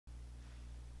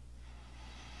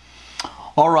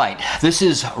All right, this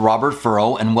is Robert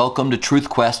Furrow, and welcome to Truth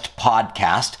Quest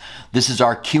Podcast. This is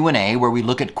our Q&A where we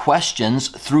look at questions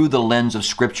through the lens of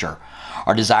Scripture.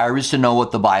 Our desire is to know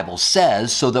what the Bible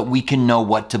says so that we can know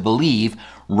what to believe,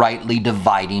 rightly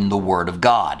dividing the Word of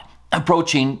God,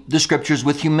 approaching the Scriptures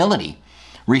with humility,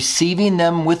 receiving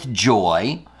them with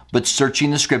joy, but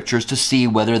searching the Scriptures to see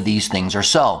whether these things are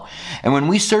so. And when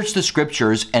we search the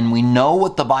Scriptures and we know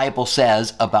what the Bible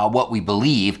says about what we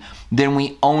believe, then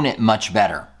we own it much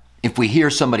better. If we hear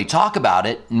somebody talk about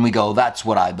it and we go, that's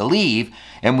what I believe,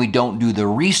 and we don't do the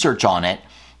research on it,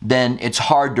 then it's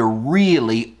hard to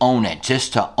really own it,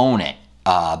 just to own it.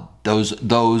 That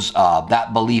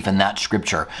belief in that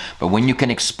Scripture. But when you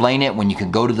can explain it, when you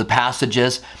can go to the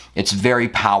passages, it's very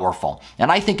powerful.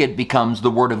 And I think it becomes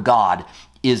the Word of God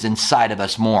is inside of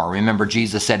us more. Remember,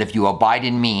 Jesus said, if you abide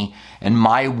in me and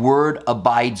my word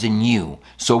abides in you.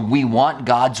 So we want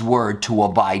God's word to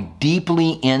abide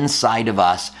deeply inside of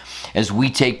us as we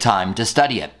take time to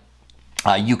study it.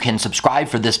 You can subscribe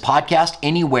for this podcast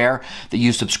anywhere that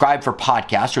you subscribe for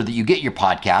podcasts or that you get your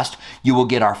podcast. You will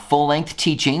get our full-length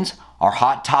teachings, our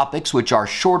hot topics, which are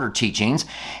shorter teachings,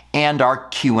 and our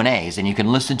Q&As. And you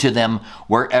can listen to them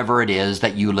wherever it is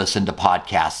that you listen to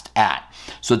podcasts at.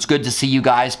 So it's good to see you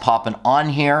guys popping on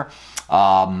here.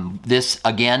 This,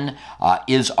 again,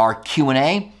 is our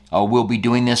Q&A. We'll be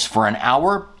doing this for an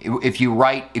hour. If you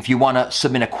want to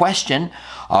submit a question,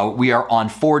 we are on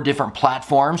 4 different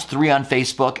platforms, 3 on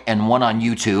Facebook and 1 on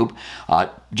YouTube.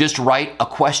 Just write a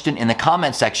question in the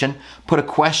comment section. Put a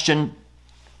question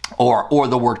or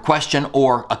the word question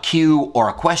or a Q or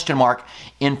a question mark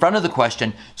in front of the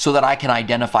question so that I can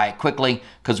identify it quickly,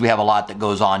 because we have a lot that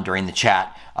goes on during the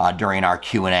chat, during our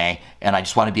Q&A, and I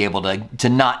just want to be able to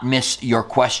not miss your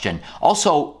question.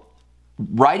 Also,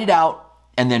 write it out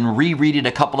and then reread it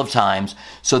a couple of times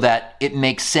so that it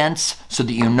makes sense, so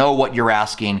that you know what you're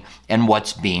asking and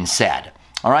what's being said.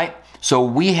 All right? So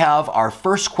we have our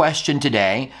first question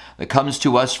today that comes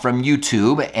to us from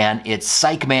YouTube, and it's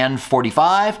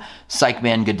Psychman45.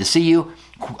 Psychman, good to see you.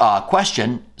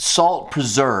 Question, salt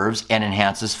preserves and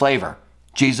enhances flavor.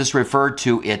 Jesus referred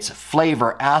to its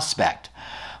flavor aspect,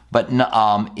 but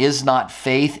is not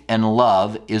faith and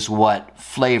love is what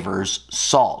flavors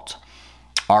salt,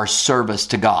 our service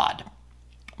to God.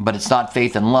 But it's not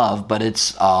faith and love, but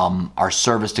it's our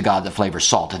service to God that flavors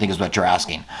salt, I think is what you're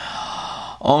asking.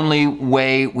 Only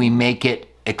way we make it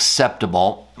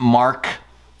acceptable, Mark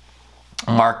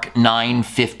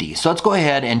 9:50. So let's go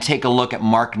ahead and take a look at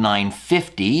Mark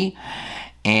 9:50,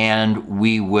 and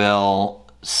we will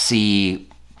see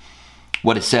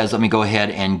what it says. Let me go ahead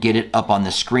and get it up on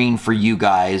the screen for you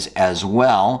guys as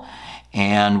well,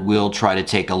 and we'll try to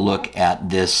take a look at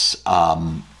this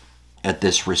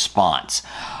response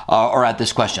or at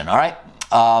this question. All right.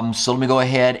 So let me go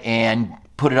ahead and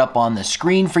put it up on the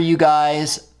screen for you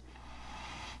guys.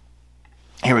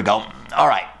 Here we go. All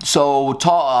right. So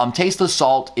tasteless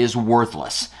salt is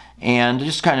worthless. And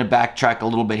just kind of backtrack a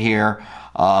little bit here.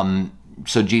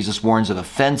 So Jesus warns of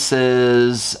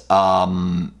offenses.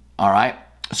 All right.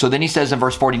 So then he says in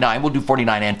verse 49, we'll do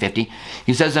 49 and 50.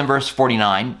 He says in verse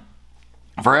 49,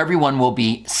 for everyone will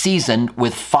be seasoned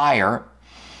with fire,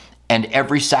 and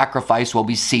every sacrifice will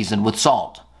be seasoned with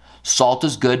salt. Salt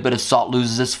is good, but if salt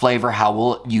loses its flavor, how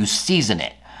will you season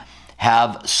it?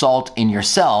 Have salt in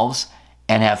yourselves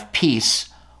and have peace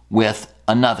with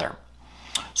another.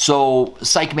 So,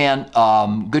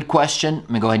 Psychman, good question. Let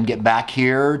me go ahead and get back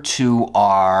here to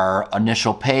our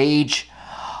initial page.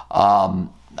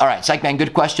 All right, Psychman,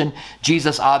 good question.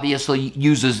 Jesus obviously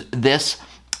uses this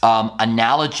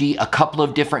analogy a couple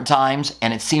of different times,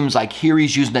 and it seems like here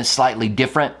he's using it slightly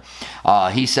different.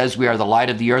 He says we are the light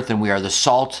of the earth and we are the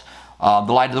salt,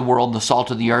 the light of the world and the salt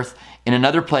of the earth. In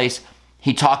another place,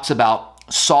 he talks about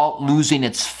salt losing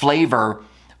its flavor,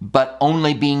 but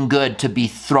only being good to be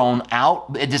thrown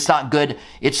out. It's not good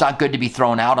to be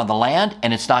thrown out on the land,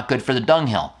 and it's not good for the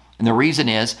dunghill. And the reason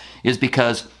is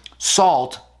because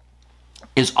salt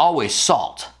is always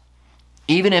salt,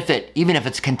 even if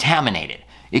it's contaminated.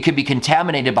 It could be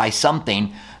contaminated by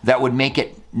something that would make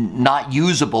it not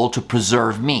usable to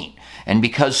preserve meat. And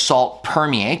because salt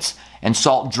permeates and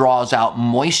salt draws out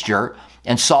moisture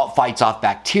and salt fights off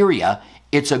bacteria,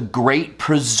 it's a great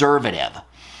preservative.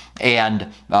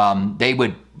 And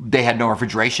they had no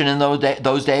refrigeration in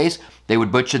those days. They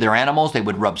would butcher their animals. They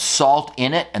would rub salt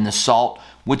in it, and the salt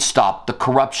would stop the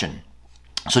corruption.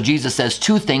 So Jesus says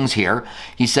 2 things here.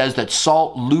 He says that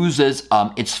salt loses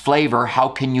its flavor. How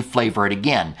can you flavor it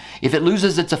again? If it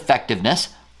loses its effectiveness,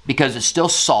 because it's still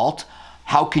salt,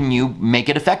 how can you make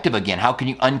it effective again? How can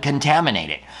you uncontaminate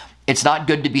it? it's not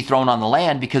good to be thrown on the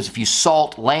land, because if you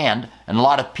salt land, and a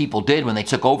lot of people did when they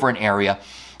took over an area,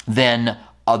 then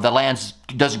the land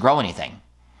doesn't grow anything.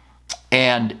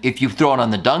 And if you throw it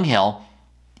on the dunghill,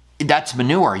 that's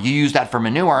manure. You use that for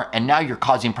manure, and now you're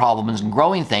causing problems and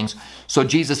growing things. So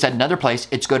Jesus said in another place,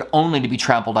 it's good only to be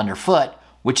trampled underfoot,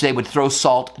 which they would throw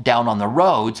salt down on the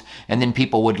roads, and then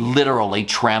people would literally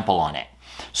trample on it.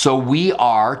 So we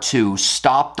are to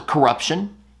stop the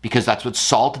corruption, because that's what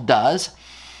salt does.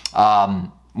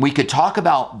 We could talk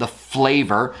about the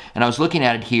flavor, and I was looking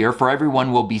at it here. For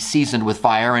everyone will be seasoned with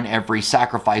fire, and every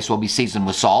sacrifice will be seasoned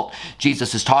with salt.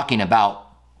 Jesus is talking about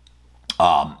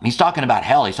he's talking about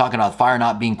hell. He's talking about fire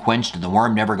not being quenched and the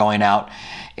worm never going out,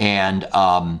 and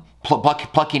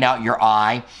plucking out your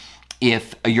eye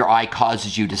if your eye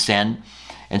causes you to sin.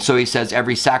 And so he says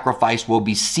every sacrifice will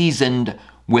be seasoned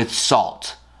with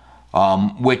salt,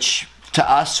 which to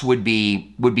us would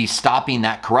be stopping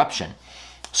that corruption.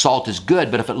 Salt is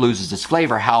good, but if it loses its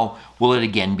flavor, how will it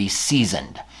again be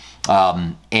seasoned?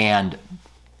 And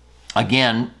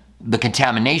again, the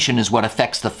contamination is what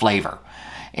affects the flavor.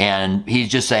 And he's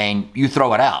just saying, you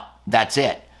throw it out. That's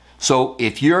it. So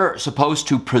if you're supposed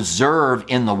to preserve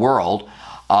in the world,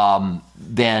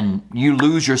 then you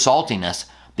lose your saltiness,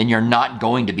 then you're not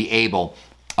going to be able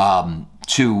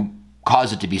to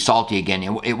cause it to be salty again.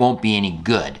 It won't be any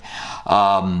good.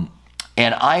 And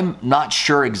I'm not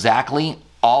sure exactly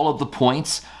all of the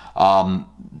points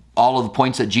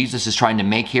that Jesus is trying to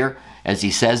make here as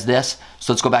he says this.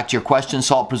 So let's go back to your question.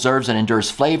 Salt preserves and endures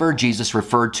flavor. Jesus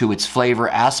referred to its flavor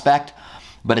aspect,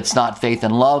 but it's not faith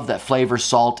and love that flavors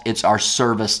salt. It's our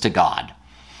service to God.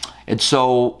 And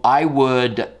so I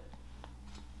would,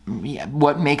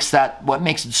 what makes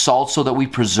it salt so that we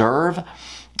preserve?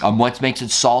 What makes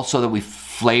it salt so that we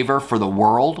flavor for the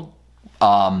world?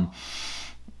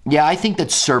 Yeah, I think that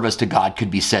service to God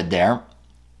could be said there.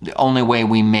 The only way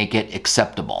we make it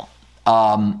acceptable.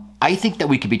 I think that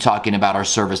we could be talking about our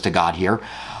service to God here.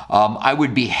 I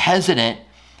would be hesitant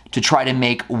to try to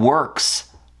make works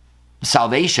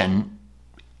salvation,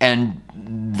 and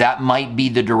that might be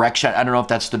the direction. I don't know if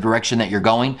that's the direction that you're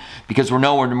going, because we're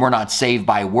not saved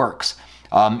by works.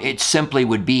 It simply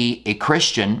would be a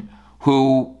Christian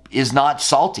who is not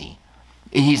salty.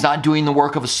 He's not doing the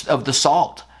work of the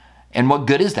salt. And what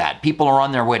good is that? People are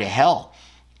on their way to hell.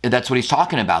 That's what he's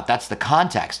talking about. That's the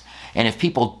context. And if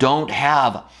people don't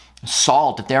have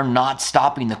salt, if they're not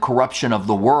stopping the corruption of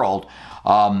the world,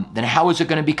 then how is it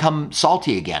going to become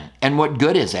salty again? And what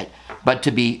good is it but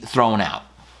to be thrown out?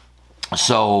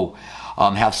 So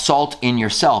have salt in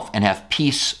yourself and have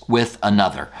peace with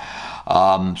another.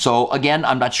 So again,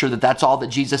 I'm not sure that that's all that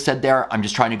Jesus said there. I'm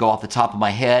just trying to go off the top of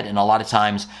my head. And a lot of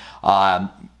times,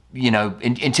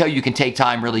 until you can take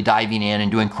time really diving in and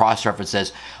doing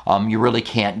cross-references, you really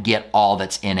can't get all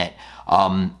that's in it.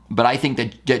 But I think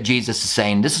that Jesus is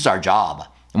saying, this is our job.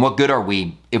 And what good are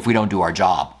we if we don't do our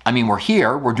job? I mean, we're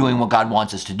here, we're doing what God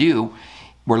wants us to do,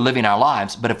 we're living our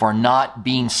lives, but if we're not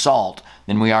being salt,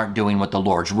 then we aren't doing what the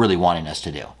Lord's really wanting us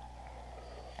to do.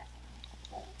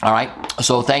 All right,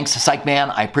 so thanks, Psych Man.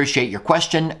 I appreciate your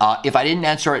question. If I didn't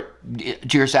answer it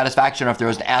to your satisfaction, or if there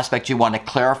was an aspect you want to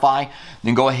clarify,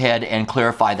 then go ahead and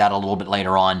clarify that a little bit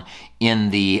later on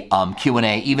in the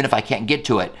Q&A. Even if I can't get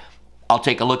to it, I'll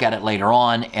take a look at it later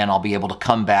on, and I'll be able to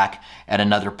come back at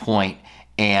another point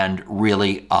and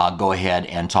really go ahead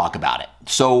and talk about it.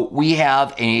 So we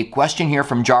have a question here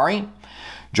from Jari.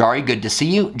 Jari, good to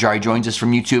see you. Jari joins us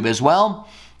from YouTube as well.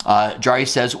 Jari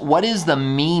says, what is the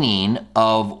meaning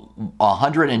of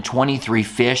 123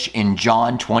 fish in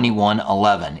John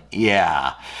 21:11?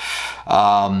 Yeah,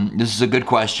 this is a good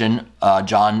question.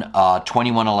 John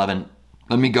 21:11.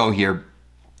 Let me go here.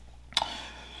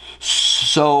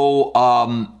 So,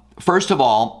 first of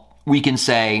all, we can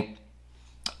say,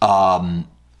 let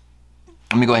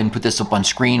me go ahead and put this up on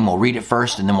screen. We'll read it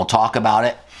first and then we'll talk about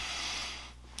it.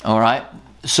 All right.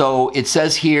 So it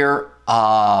says here,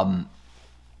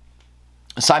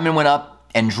 Simon went up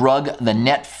and drug the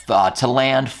net to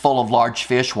land full of large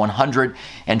fish,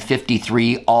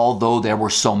 153. Although there were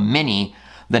so many,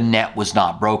 the net was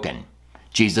not broken.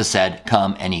 Jesus said,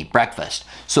 come and eat breakfast.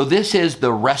 So this is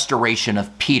the restoration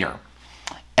of Peter.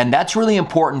 And that's really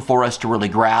important for us to really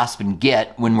grasp and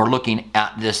get when we're looking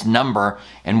at this number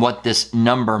and what this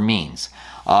number means.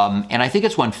 And I think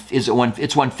it's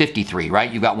 153,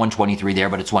 right? You've got 123 there,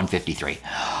 but it's 153.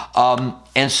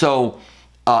 And so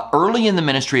early in the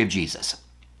ministry of Jesus,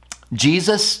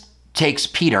 Jesus takes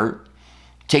Peter,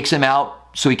 takes him out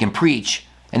so he can preach,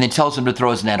 and then tells him to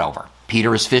throw his net over.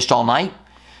 Peter has fished all night.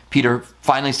 Peter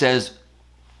finally says,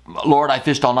 Lord, I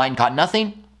fished all night and caught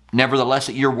nothing. Nevertheless,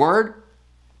 at your word,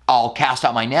 I'll cast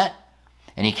out my net.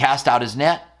 and he casts out his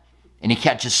net, and he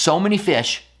catches so many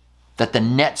fish that the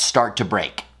nets start to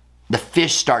break. The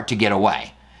fish start to get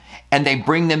away. And they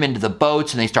bring them into the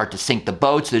boats, and they start to sink the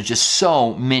boats. There's just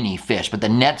so many fish, but the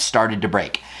nets started to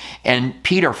break. And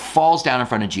Peter falls down in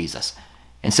front of Jesus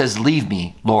and says, "Leave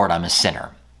me, Lord, I'm a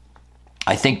sinner."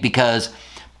 I think because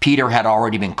Peter had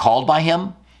already been called by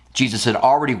him. Jesus had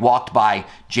already walked by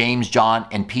James, John,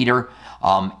 and Peter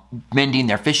mending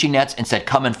their fishing nets and said,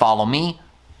 "Come and follow me."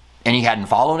 And he hadn't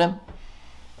followed him.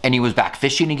 And he was back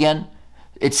fishing again.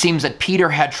 It seems that Peter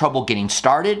had trouble getting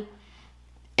started.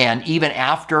 And even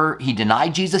after he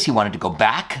denied Jesus, he wanted to go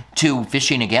back to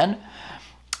fishing again.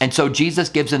 And so Jesus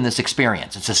gives him this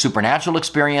experience. It's a supernatural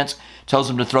experience, tells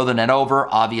him to throw the net over.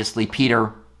 Obviously,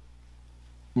 Peter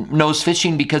knows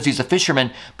fishing because he's a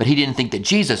fisherman, but he didn't think that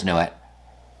Jesus knew it.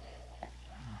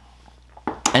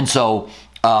 And so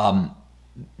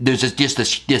there's just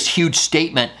this huge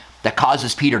statement that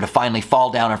causes Peter to finally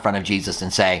fall down in front of Jesus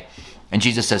and say, and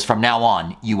Jesus says, "From now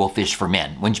on, you will fish for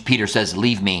men." When Peter says,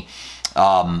 "Leave me,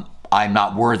 I'm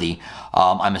not worthy,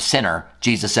 I'm a sinner,"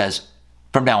 Jesus says,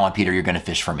 "From now on, Peter, you're going to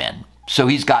fish for men." So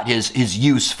he's got his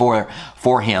use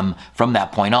for him from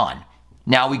that point on.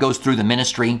 Now he goes through the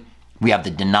ministry. We have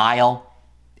the denial,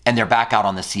 and they're back out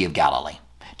on the Sea of Galilee.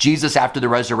 Jesus, after the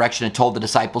resurrection, had told the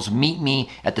disciples, "Meet me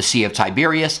at the Sea of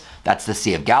Tiberias." That's the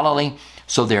Sea of Galilee.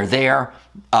 So they're there.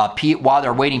 While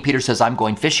they're waiting, Peter says, "I'm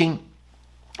going fishing."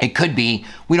 It could be,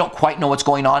 we don't quite know what's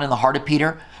going on in the heart of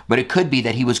Peter, but it could be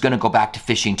that he was going to go back to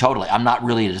fishing totally. "I'm not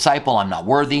really a disciple. I'm not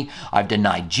worthy. I've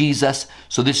denied Jesus."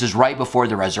 So this is right before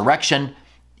the resurrection,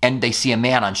 and they see a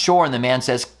man on shore, and the man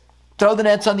says, "Throw the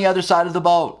nets on the other side of the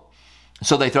boat."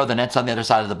 So they throw the nets on the other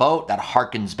side of the boat. That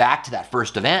harkens back to that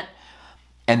first event.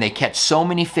 And they catch so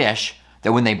many fish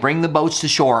that when they bring the boats to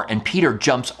shore, and Peter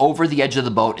jumps over the edge of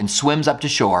the boat and swims up to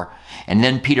shore, and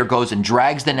then Peter goes and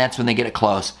drags the nets when they get it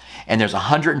close, and there's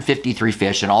 153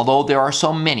 fish, and although there are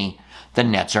so many, the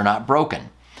nets are not broken.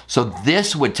 So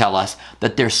this would tell us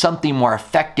that there's something more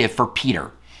effective for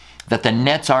Peter, that the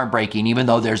nets aren't breaking even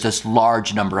though there's this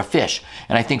large number of fish.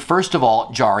 And I think first of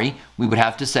all, Jari, we would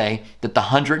have to say that the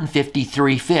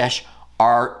 153 fish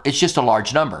it's just a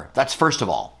large number. That's first of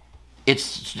all.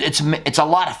 It's a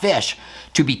lot of fish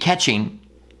to be catching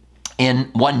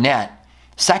in one net.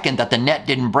 Second, that the net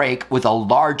didn't break with a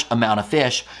large amount of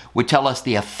fish would tell us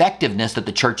the effectiveness that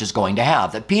the church is going to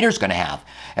have, that Peter's going to have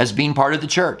as being part of the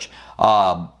church.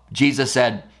 Jesus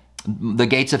said, "The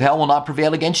gates of hell will not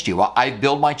prevail against you. I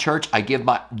build my church. I give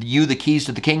you the keys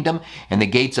to the kingdom, and the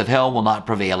gates of hell will not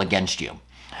prevail against you."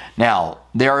 Now,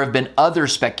 there have been other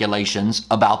speculations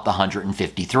about the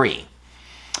 153.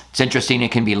 It's interesting,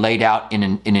 it can be laid out in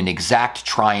an exact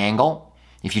triangle.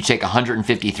 If you take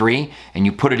 153 and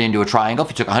you put it into a triangle,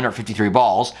 if you took 153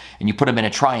 balls and you put them in a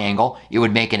triangle, it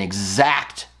would make an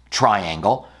exact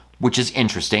triangle, which is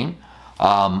interesting.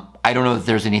 I don't know if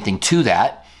there's anything to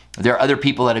that. There are other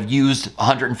people that have used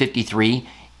 153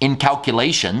 in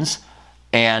calculations,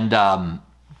 and I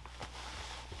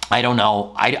don't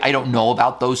know. I don't know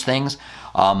about those things.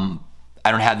 I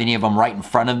don't have any of them right in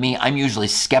front of me. I'm usually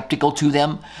skeptical to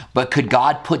them, but could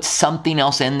God put something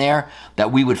else in there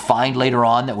that we would find later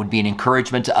on that would be an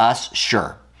encouragement to us?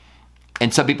 Sure.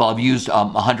 And some people have used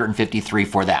 153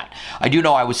 for that. I do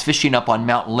know I was fishing up on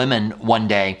Mount Lemmon one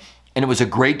day, and it was a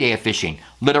great day of fishing,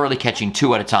 literally catching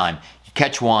two at a time. You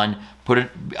catch one, put it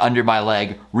under my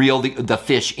leg, reel the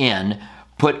fish in,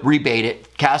 rebait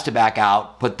it, cast it back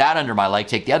out, put that under my leg,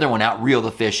 take the other one out, reel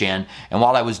the fish in. And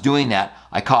while I was doing that,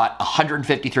 I caught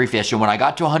 153 fish. And when I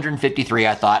got to 153,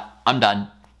 I thought, I'm done.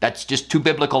 That's just too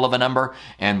biblical of a number,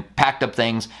 and packed up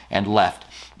things and left.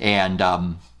 And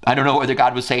I don't know whether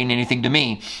God was saying anything to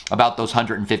me about those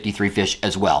 153 fish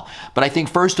as well. But I think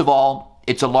first of all,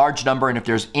 it's a large number. And if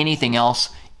there's anything else,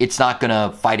 it's not going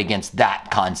to fight against that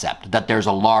concept, that there's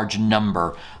a large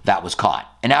number that was caught.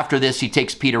 And after this, he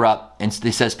takes Peter up and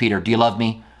he says, "Peter, do you love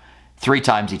me?" 3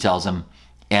 times he tells him.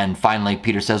 And finally,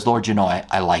 Peter says, "Lord, you know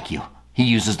I like you." He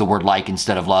uses the word like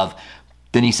instead of love.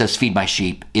 Then he says, "Feed my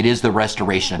sheep." It is the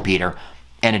restoration of Peter,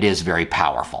 and it is very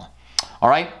powerful. All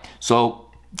right, so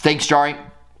thanks, Jari.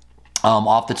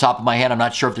 Off the top of my head, I'm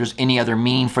not sure if there's any other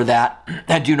meaning for that.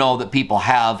 I do know that people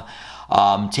have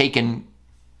taken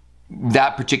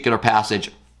that particular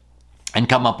passage and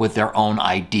come up with their own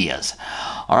ideas.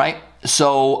 All right,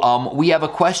 so we have a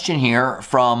question here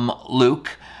from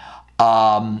Luke.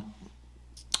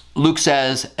 Luke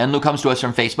says, and Luke comes to us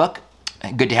from Facebook.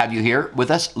 Good to have you here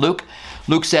with us, Luke.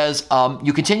 Luke says,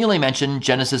 you continually mention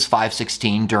Genesis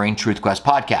 5:16 during Truth Quest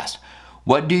podcast.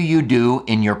 What do you do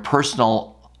in your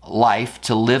personal life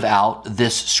to live out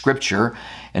this scripture,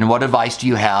 and what advice do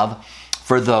you have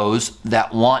for those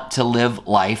that want to live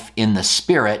life in the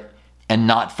Spirit and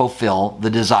not fulfill the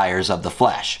desires of the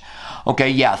flesh. Okay,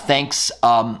 yeah, thanks,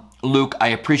 Luke. I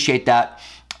appreciate that.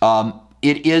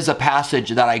 It is a passage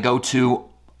that I go to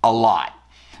a lot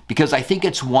because I think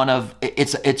it's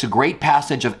it's a great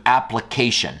passage of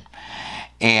application.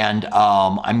 And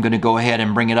I'm going to go ahead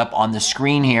and bring it up on the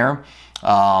screen here.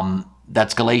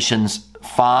 That's Galatians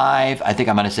 5. I think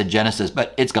I might have said Genesis,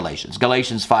 but it's Galatians.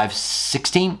 Galatians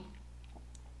 5:16.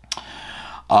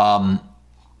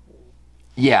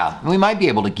 Yeah, we might be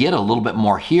able to get a little bit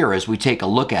more here as we take a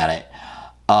look at it.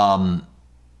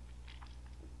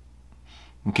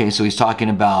 Okay, so he's talking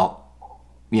about,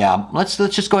 yeah, let's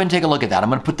just go ahead and take a look at that. I'm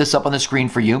going to put this up on the screen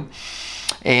for you,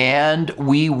 and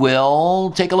we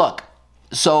will take a look.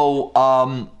 So,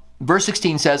 verse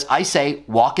 16 says, I say,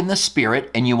 walk in the Spirit,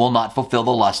 and you will not fulfill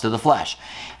the lust of the flesh.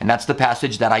 And that's the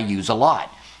passage that I use a lot.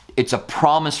 It's a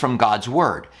promise from God's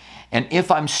Word. And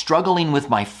if I'm struggling with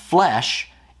my flesh,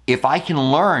 if I can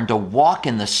learn to walk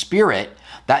in the Spirit,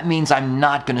 that means I'm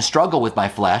not going to struggle with my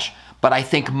flesh. But I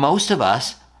think most of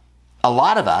us, a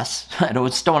lot of us, I don't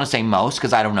want to say most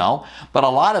because I don't know, but a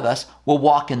lot of us will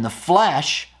walk in the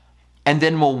flesh and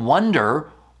then we'll wonder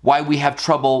why we have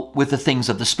trouble with the things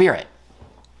of the Spirit.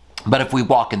 But if we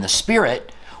walk in the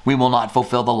Spirit, we will not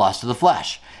fulfill the lust of the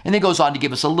flesh. And it goes on to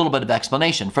give us a little bit of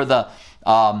explanation for the,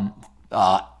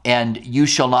 and you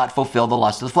shall not fulfill the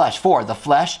lust of the flesh. For the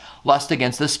flesh lusts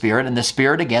against the Spirit, and the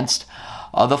Spirit against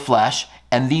the flesh,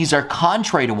 and these are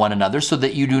contrary to one another, so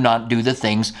that you do not do the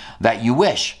things that you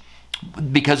wish.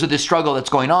 Because of this struggle that's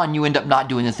going on, you end up not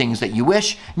doing the things that you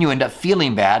wish, and you end up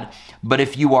feeling bad. But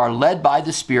if you are led by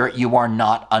the Spirit, you are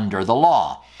not under the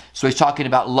law. So he's talking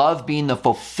about love being the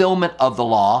fulfillment of the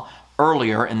law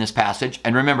earlier in this passage.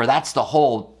 And remember, that's the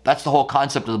whole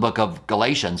concept of the book of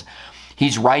Galatians.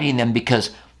 He's writing them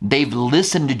because they've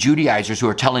listened to Judaizers who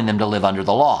are telling them to live under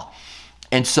the law.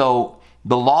 And so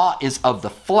the law is of the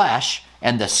flesh,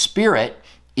 and the Spirit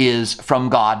is from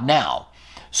God now.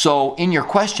 So in your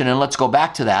question, and let's go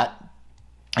back to that,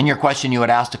 in your question you had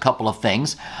asked a couple of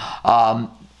things.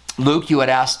 Luke, you had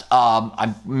asked,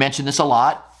 I mentioned this a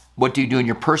lot, what do you do in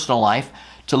your personal life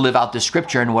to live out the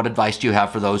Scripture, and what advice do you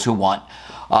have for those who want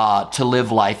to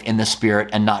live life in the Spirit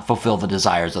and not fulfill the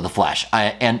desires of the flesh?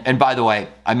 And by the way,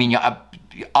 I mean, I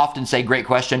often say great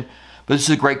question, but this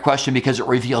is a great question because it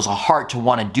reveals a heart to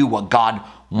want to do what God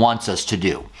wants us to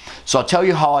do. So I'll tell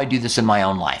you how I do this in my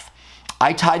own life.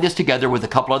 I tie this together with a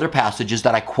couple other passages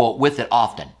that I quote with it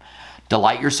often.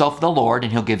 Delight yourself in the Lord,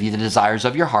 and He'll give you the desires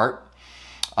of your heart.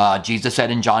 Jesus said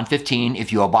in John 15,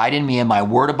 if you abide in me and my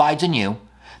word abides in you,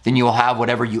 then you will have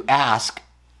whatever you ask,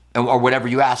 or whatever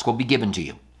you ask will be given to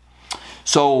you.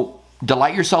 So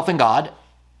delight yourself in God,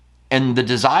 and the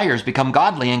desires become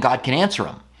godly, and God can answer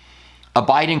them.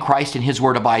 Abide in Christ, and His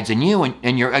word abides in you,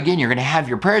 and you're going to have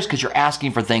your prayers because you're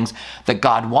asking for things that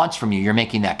God wants from you. You're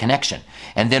making that connection.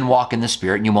 And then walk in the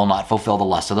Spirit, and you will not fulfill the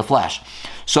lust of the flesh.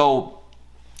 So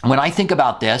when I think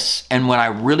about this, and when I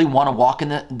really want to walk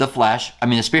in the flesh, I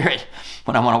mean the Spirit,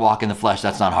 when I want to walk in the flesh,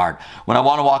 that's not hard. When I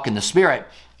want to walk in the Spirit,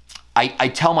 I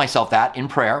tell myself that in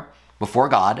prayer before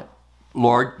God,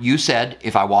 Lord, you said,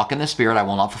 if I walk in the Spirit, I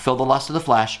will not fulfill the lust of the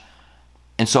flesh.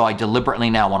 And so I deliberately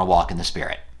now want to walk in the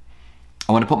Spirit.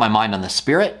 I want to put my mind on the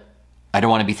Spirit. I don't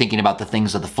want to be thinking about the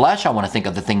things of the flesh. I want to think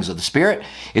of the things of the Spirit.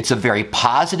 It's a very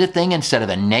positive thing instead of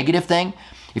a negative thing.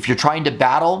 If you're trying to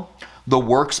battle the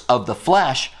works of the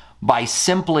flesh by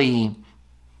simply,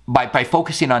 by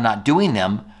focusing on not doing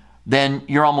them, then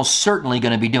you're almost certainly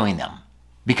going to be doing them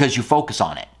because you focus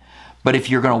on it. But if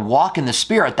you're going to walk in the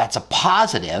Spirit, that's a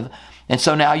positive. And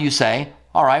so now you say,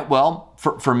 all right, well,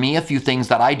 for me, a few things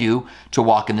that I do to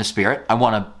walk in the Spirit, I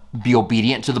want to be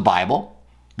obedient to the Bible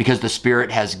because the Spirit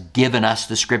has given us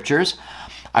the Scriptures.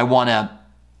 I want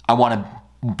to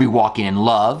be walking in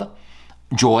love,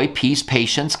 joy, peace,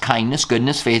 patience, kindness,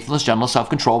 goodness, faithfulness, gentleness,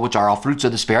 self-control, which are all fruits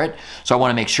of the Spirit. So I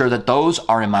want to make sure that those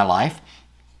are in my life.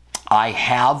 I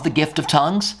have the gift of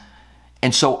tongues,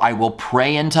 and so I will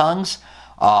pray in tongues.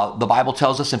 The Bible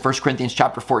tells us in 1 Corinthians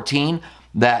chapter 14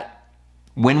 that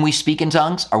when we speak in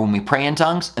tongues or when we pray in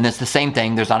tongues, and it's the same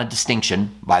thing, there's not a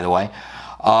distinction, by the way,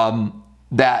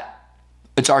 that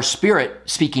it's our spirit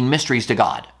speaking mysteries to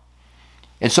God.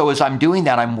 And so as I'm doing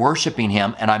that, I'm worshiping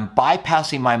Him, and I'm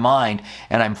bypassing my mind,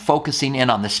 and I'm focusing in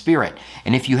on the Spirit.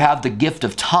 And if you have the gift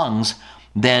of tongues,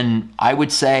 then I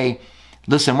would say,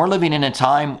 listen, we're living in a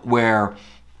time where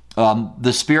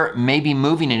the Spirit may be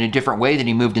moving in a different way than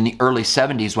He moved in the early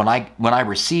 70s when I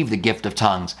received the gift of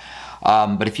tongues.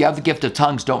 But if you have the gift of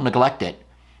tongues, don't neglect it.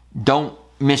 Don't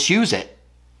misuse it.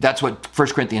 That's what 1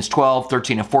 Corinthians 12,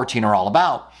 13, and 14 are all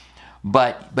about.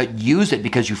 but use it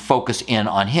because you focus in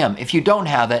on him. If you don't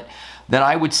have it, then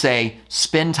I would say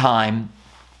spend time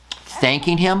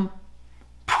thanking him,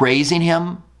 praising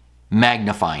him,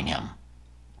 magnifying him.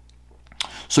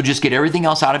 So just get everything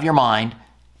else out of your mind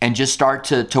and just start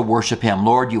to worship him.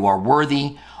 Lord, you are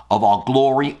worthy of all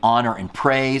glory, honor, and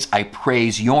praise. I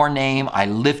praise your name. I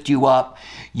lift you up.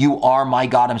 You are my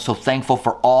God. I'm so thankful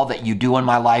for all that you do in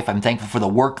my life. I'm thankful for the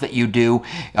work that you do.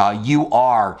 You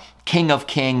are King of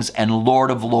Kings and Lord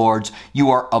of Lords. You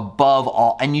are above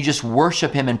all. And you just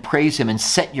worship him and praise him and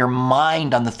set your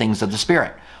mind on the things of the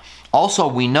Spirit. Also,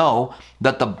 we know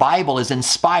that the Bible is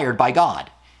inspired by God.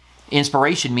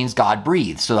 Inspiration means God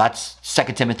breathes. So that's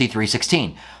 2 Timothy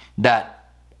 3:16, that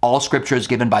all scripture is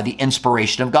given by the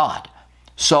inspiration of God.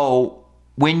 So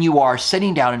when you are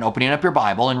sitting down and opening up your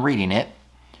Bible and reading it,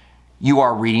 you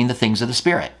are reading the things of the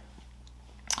Spirit.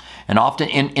 And often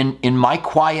in my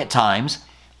quiet times,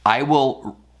 I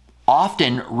will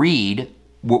often read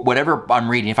whatever I'm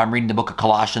reading. If I'm reading the book of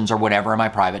Colossians or whatever in my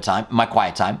private time, my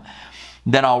quiet time,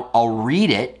 then I'll read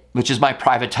it, which is my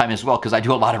private time as well, because I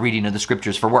do a lot of reading of the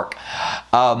scriptures for work.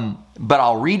 But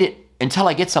I'll read it until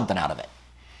I get something out of it.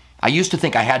 I used to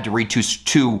think I had to read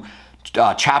two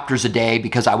chapters a day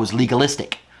because I was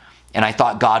legalistic, and I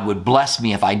thought God would bless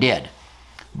me if I did.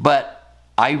 But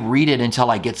I read it until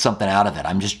I get something out of it.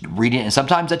 I'm just reading it, and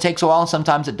sometimes it takes a while, and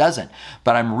sometimes it doesn't.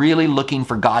 But I'm really looking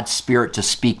for God's Spirit to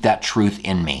speak that truth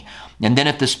in me. And then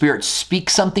if the Spirit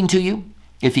speaks something to you,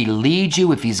 if he leads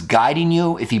you, if he's guiding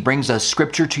you, if he brings a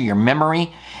scripture to your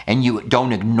memory and you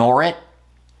don't ignore it,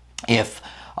 if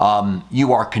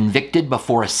you are convicted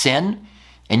before a sin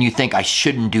and you think, I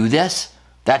shouldn't do this,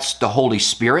 that's the Holy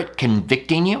Spirit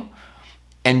convicting you,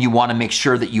 and you want to make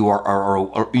sure that you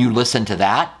or you listen to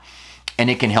that, and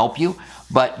it can help you.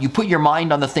 But you put your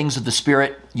mind on the things of the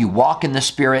Spirit, you walk in the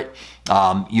Spirit,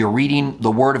 you're reading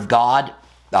the Word of God,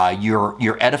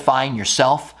 you're edifying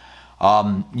yourself,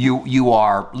 you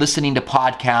are listening to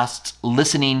podcasts,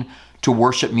 listening to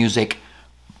worship music.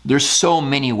 There's so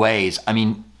many ways. I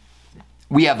mean,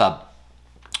 we have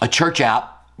a church app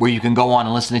where you can go on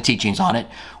and listen to teachings on it.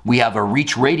 We have a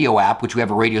Reach Radio app, which we have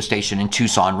a radio station in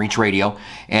Tucson, Reach Radio,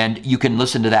 and you can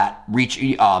listen to that.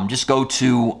 Just go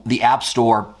to the App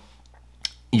Store,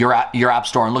 your App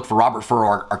Store, and look for Robert Furr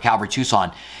or Calvary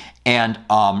Tucson. And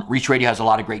Reach Radio has a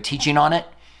lot of great teaching on it.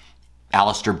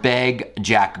 Alistair Begg,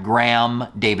 Jack Graham,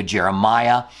 David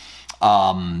Jeremiah,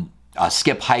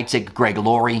 Skip Heitzig, Greg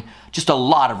Laurie, just a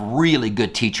lot of really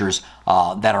good teachers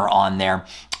that are on there.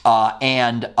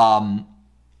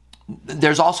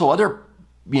 There's also other,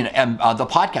 the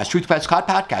podcast, Truth Pets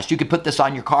Podcast. You could put this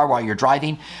on your car while you're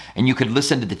driving, and you could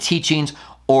listen to the teachings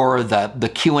or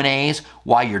the Q&As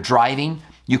while you're driving.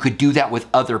 You could do that with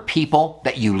other people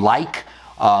that you like,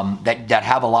 that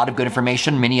have a lot of good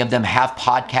information. Many of them have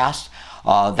podcasts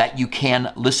that you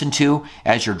can listen to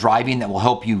as you're driving that will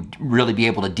help you really be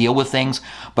able to deal with things.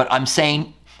 But I'm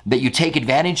saying that you take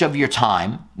advantage of your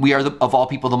time. We are, of all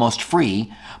people, the most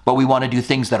free, but we want to do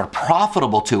things that are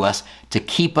profitable to us to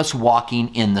keep us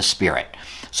walking in the Spirit.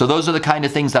 So those are the kind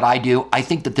of things that I do. I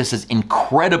think that this is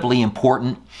incredibly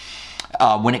important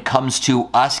when it comes to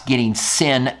us getting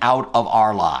sin out of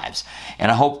our lives. And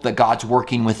I hope that God's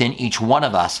working within each one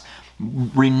of us,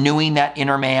 renewing that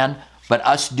inner man, but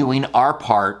us doing our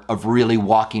part of really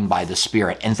walking by the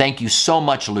Spirit. And thank you so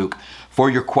much, Luke, for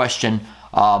your question.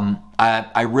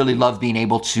 I really love being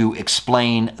able to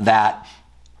explain that.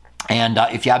 And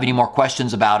if you have any more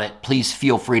questions about it, please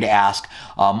feel free to ask.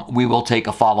 We will take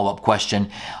a follow-up question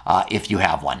if you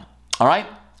have one. All right,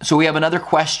 so we have another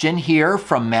question here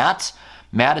from Matt.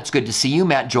 Matt, it's good to see you.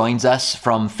 Matt joins us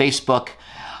from Facebook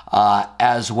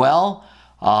as well.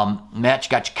 Matt, you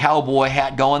got your cowboy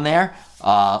hat going there.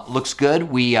 Looks good.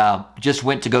 We just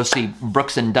went to go see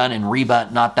Brooks and Dunn and Reba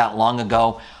not that long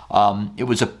ago. It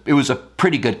was a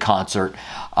pretty good concert. There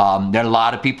are a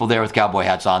lot of people there with cowboy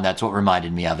hats on. That's what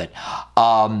reminded me of it.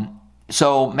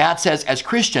 So Matt says, as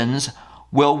Christians,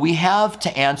 will we have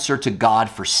to answer to God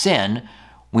for sin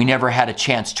we never had a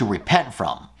chance to repent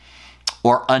from,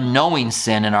 or unknowing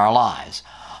sin in our lives?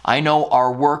 I know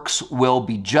our works will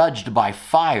be judged by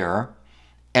fire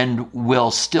and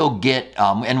we'll still get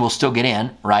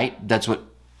in, right? That's what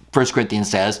 1 Corinthians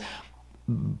says.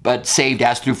 But saved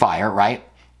as through fire, right?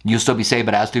 You'll still be saved,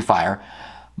 but as through fire.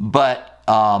 But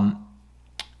will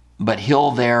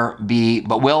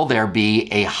there be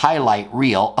a highlight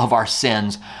reel of our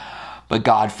sins, but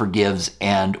God forgives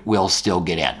and we'll still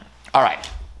get in? All right.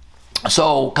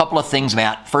 So a couple of things,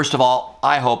 Matt. First of all,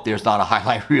 I hope there's not a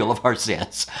highlight reel of our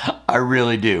sins. I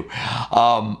really do.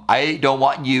 I don't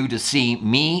want you to see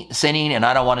me sinning, and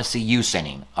I don't want to see you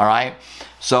sinning, all right?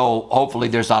 So hopefully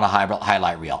there's not a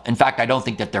highlight reel. In fact, I don't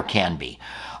think that there can be.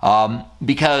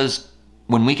 Because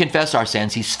when we confess our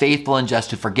sins, he's faithful and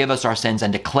just to forgive us our sins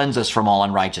and to cleanse us from all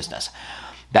unrighteousness.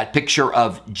 That picture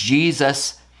of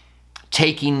Jesus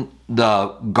taking the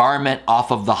garment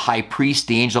off of the high priest,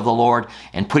 the angel of the Lord,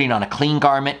 and putting on a clean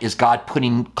garment is God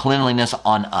putting cleanliness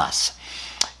on us.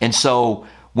 And so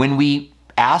when we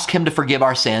ask him to forgive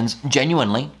our sins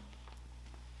genuinely,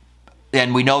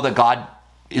 and we know that God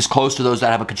is close to those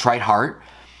that have a contrite heart.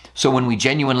 So when we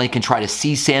genuinely can try to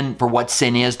see sin for what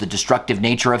sin is, the destructive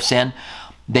nature of sin,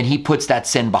 then he puts that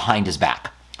sin behind his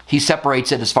back. He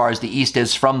separates it as far as the east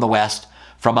is from the west,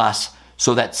 from us,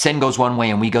 so that sin goes one way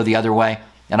and we go the other way.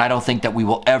 And I don't think that we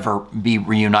will ever be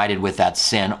reunited with that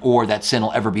sin, or that sin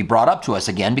will ever be brought up to us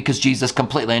again, because Jesus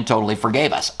completely and totally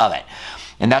forgave us of it.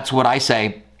 And that's what I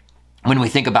say when we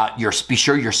think about be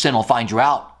sure your sin will find you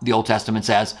out. The Old Testament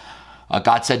says,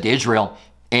 God said to Israel,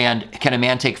 and can a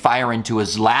man take fire into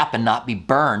his lap and not be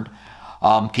burned?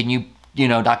 Can you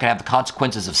not going to have the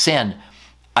consequences of sin?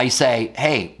 I say,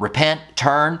 hey, repent,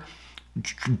 turn,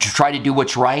 try to do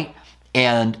what's right,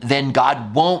 and then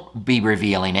God won't be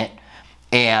revealing it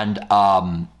and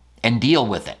deal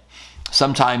with it.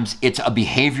 Sometimes it's a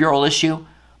behavioral issue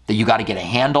that you got to get a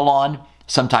handle on.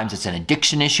 Sometimes it's an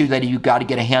addiction issue that you got to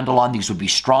get a handle on. These would be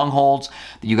strongholds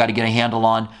that you got to get a handle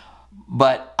on.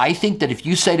 But I think that if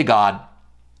you say to God,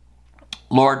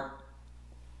 Lord,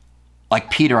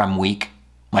 like Peter, I'm weak.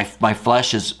 My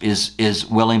flesh is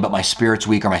willing, but my spirit's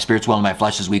weak, or my spirit's willing, my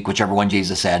flesh is weak, whichever one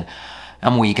Jesus said.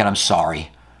 I'm weak and I'm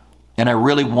sorry. And I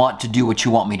really want to do what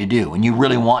you want me to do, and you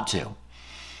really want to.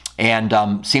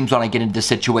 And seems when I get into this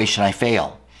situation, I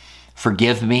fail.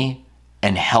 Forgive me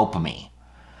and help me.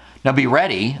 Now be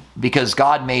ready, because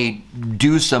God may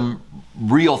do some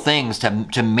real things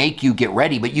to make you get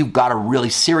ready, but you've got to really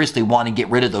seriously want to get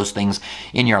rid of those things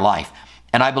in your life.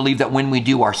 And I believe that when we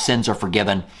do, our sins are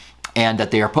forgiven and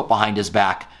that they are put behind his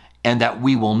back, and that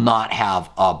we will not have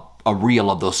a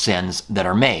reel of those sins that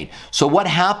are made. So what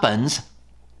happens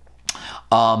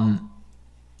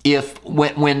if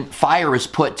when fire is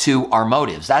put to our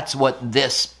motives? That's what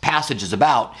this passage is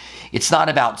about. It's not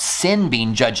about sin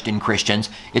being judged in Christians.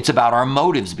 It's about our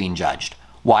motives being judged.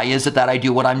 Why is it that I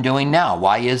do what I'm doing now?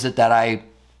 Why is it that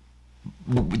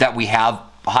we have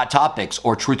Hot Topics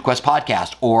or Truth Quest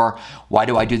podcast? Or why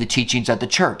do I do the teachings at the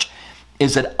church?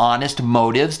 Is it honest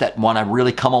motives that want to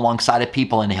really come alongside of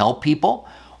people and help people?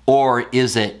 Or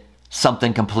is it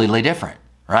something completely different,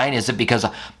 right? Is it because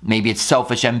maybe it's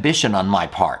selfish ambition on my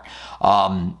part?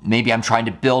 Maybe I'm trying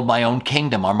to build my own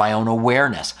kingdom or my own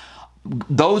awareness.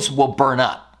 Those will burn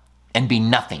up and be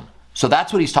nothing. So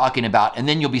that's what he's talking about. And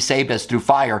then you'll be saved as through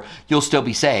fire. You'll still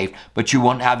be saved, but you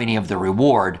won't have any of the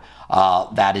reward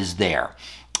that is there.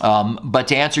 But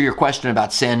to answer your question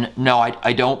about sin, no,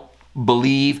 I don't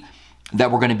believe that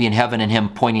we're going to be in heaven and him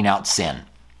pointing out sin.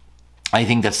 I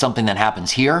think that's something that happens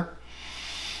here,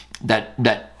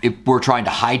 that if we're trying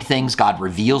to hide things, God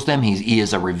reveals them. He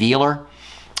is a revealer.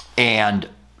 And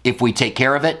if we take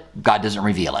care of it, God doesn't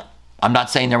reveal it. I'm not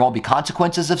saying there won't be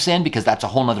consequences of sin, because that's a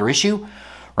whole nother issue,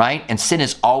 right? And sin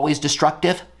is always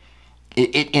destructive.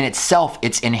 In itself,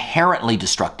 it's inherently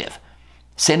destructive.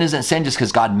 Sin isn't sin just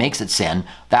because God makes it sin.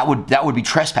 That would be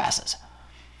trespasses.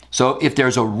 So if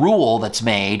there's a rule that's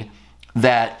made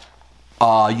that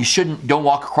don't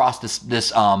walk across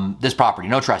this property,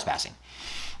 no trespassing.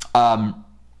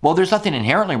 Well, there's nothing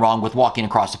inherently wrong with walking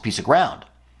across a piece of ground.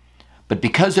 But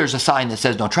because there's a sign that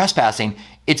says no trespassing,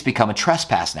 it's become a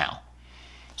trespass now.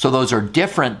 So those are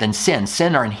different than sin.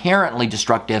 Sin are inherently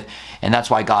destructive, and that's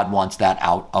why God wants that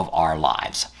out of our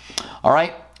lives. All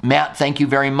right, Matt, thank you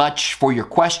very much for your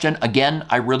question. Again,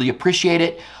 I really appreciate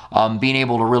it, being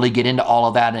able to really get into all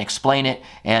of that and explain it.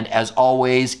 And as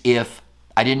always, if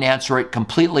I didn't answer it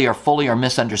completely or fully or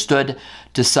misunderstood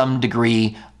to some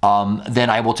degree, then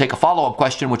I will take a follow-up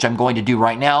question, which I'm going to do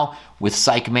right now with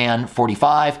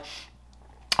PsychMan45.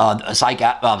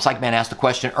 PsychMan asked the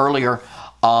question earlier.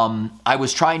 I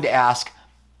was trying to ask,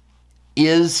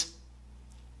 is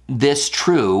this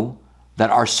true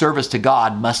that our service to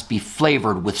God must be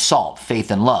flavored with salt, faith,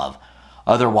 and love?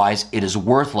 Otherwise, it is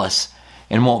worthless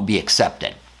and won't be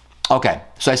accepted. Okay,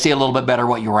 so I see a little bit better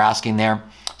what you were asking there.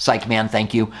 PsychMan,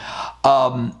 thank you.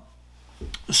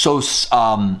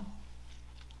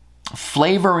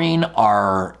 Flavoring that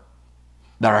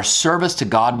our service to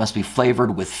God must be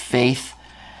flavored with faith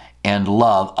and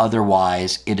love,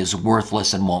 otherwise it is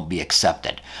worthless and won't be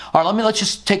accepted. All right, let's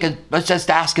just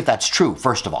ask if that's true,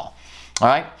 first of all. All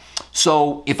right,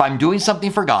 so if I'm doing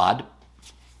something for God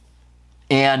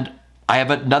and I have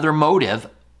another motive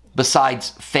besides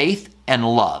faith and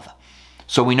love,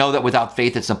 So we know that without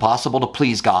faith, it's impossible to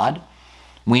please God.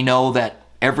 We know that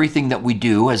everything that we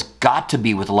do has got to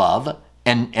be with love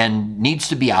and needs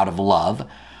to be out of love.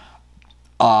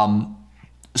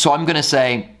 So I'm going to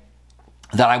say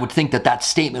that I would think that that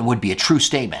statement would be a true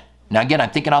statement. Now, again, I'm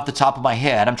thinking off the top of my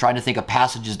head. I'm trying to think of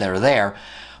passages that are there,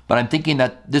 but I'm thinking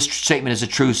that this statement is a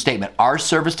true statement. Our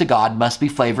service to God must be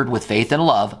flavored with faith and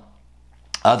love.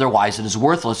 Otherwise, it is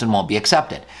worthless and won't be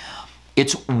accepted.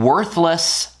 It's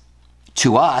worthless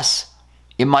to us.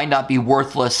 It might not be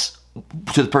worthless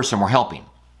to the person we're helping.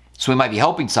 So we might be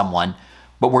helping someone,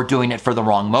 but we're doing it for the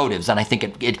wrong motives. And I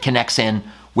think it connects in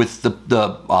with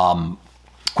the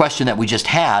question that we just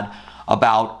had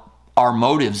about our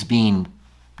motives being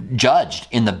judged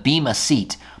in the bema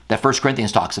seat that 1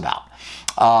 Corinthians talks about.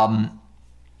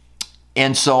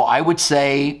 And so I would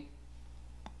say,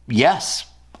 yes,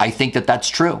 I think that that's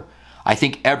true. I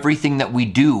think everything that we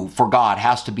do for God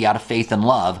has to be out of faith and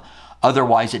love.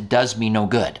 Otherwise, it does me no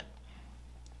good.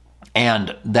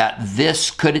 And that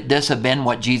could this have been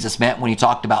what Jesus meant when he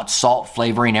talked about salt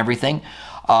flavoring everything?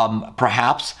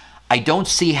 Perhaps. I don't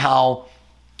see how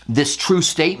this true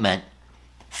statement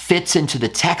fits into the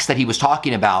text that he was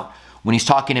talking about when he's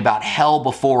talking about hell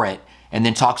before it and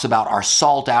then talks about our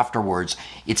salt afterwards.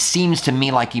 It seems to me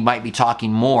like he might be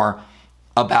talking more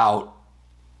about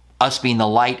us being the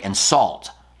light and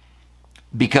salt,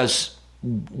 because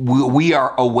we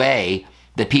are a way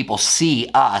that people see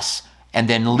us and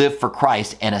then live for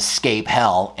Christ and escape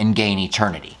hell and gain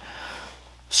eternity.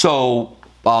 So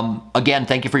again,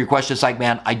 thank you for your question, Psych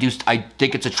Man. I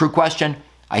think it's a true question.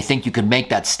 I think you could make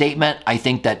that statement. I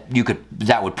think that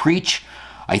that would preach.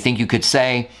 I think you could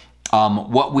say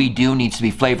what we do needs to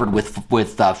be flavored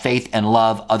with faith and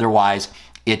love. Otherwise,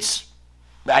 it's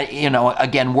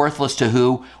again, worthless to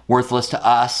who? Worthless to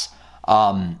us.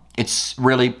 It's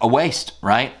really a waste,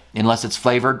 right? Unless it's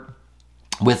flavored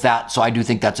with that. So I do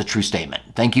think that's a true statement.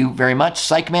 Thank you very much,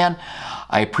 Psych Man.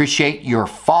 I appreciate your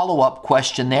follow-up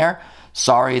question there.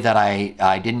 Sorry that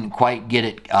I didn't quite get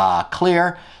it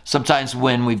clear. Sometimes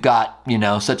when we've got,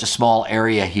 such a small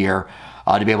area here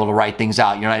to be able to write things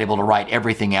out, you're not able to write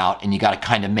everything out, and you got to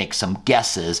kind of make some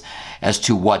guesses as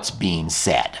to what's being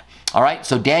said. All right,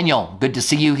 so Daniel, good to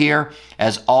see you here,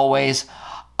 as always.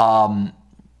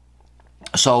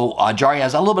 So Jari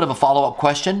has a little bit of a follow-up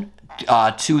question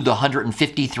to the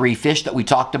 153 fish that we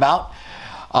talked about.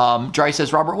 Jari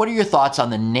says, Robert, what are your thoughts on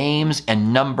the names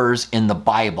and numbers in the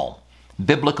Bible?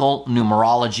 Biblical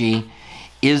numerology,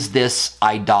 is this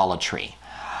idolatry?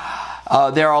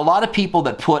 There are a lot of people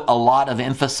that put a lot of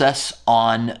emphasis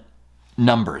on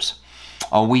numbers.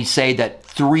 We say that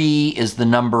 3 is the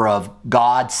number of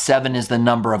God, 7 is the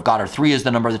number of God, or 3 is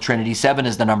the number of the Trinity, 7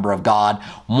 is the number of God,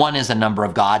 1 is the number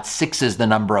of God, 6 is the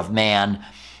number of man,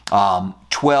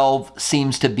 12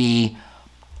 seems to be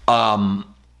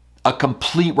a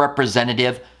complete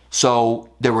representative. So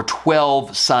there were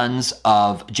 12 sons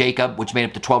of Jacob, which made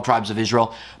up the 12 tribes of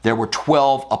Israel. There were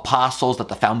 12 apostles that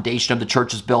the foundation of the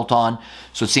church is built on.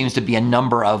 So it seems to be a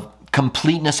number of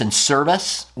completeness and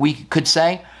service, we could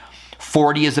say.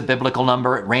 40 is a biblical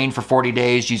number. It rained for 40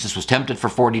 days. Jesus was tempted for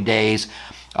 40 days.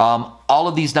 All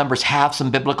of these numbers have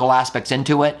some biblical aspects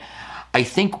into it. I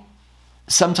think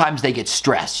sometimes they get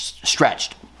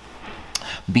stretched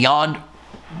beyond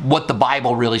what the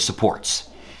Bible really supports.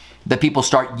 That people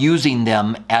start using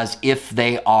them as if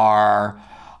they are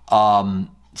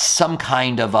some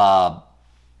kind of a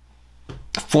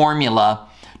formula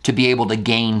to be able to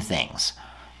gain things.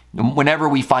 Whenever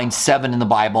we find 7 in the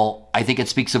Bible, I think it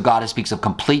speaks of God, it speaks of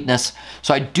completeness.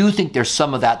 So I do think there's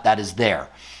some of that is there.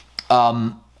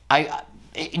 Whether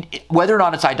or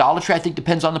not it's idolatry, I think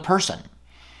depends on the person.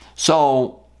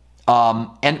 So,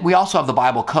 and we also have the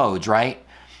Bible codes, right?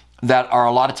 That are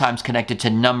a lot of times connected to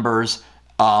numbers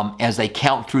as they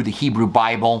count through the Hebrew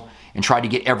Bible and try to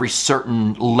get every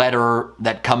certain letter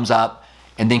that comes up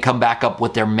and then come back up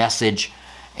with their message.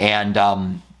 And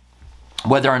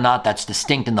whether or not that's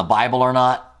distinct in the Bible or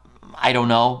not, I don't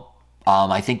know.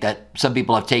 I think that some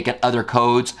people have taken other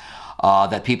codes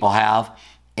that people have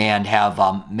and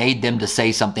have made them to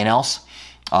say something else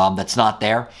that's not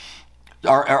there.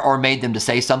 Or made them to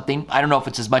say something. I don't know if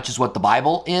it's as much as what the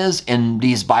Bible is in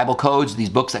these Bible codes, these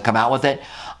books that come out with it.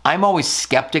 I'm always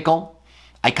skeptical.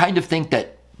 I kind of think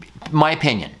that, my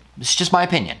opinion, it's just my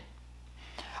opinion,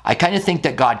 I kind of think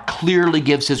that God clearly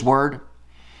gives his word,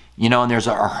 and there's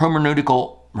a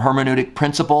hermeneutic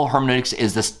principle. Hermeneutics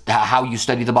is this how you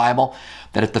study the Bible,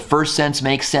 that if the first sense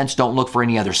makes sense, don't look for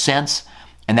any other sense.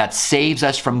 And that saves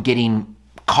us from getting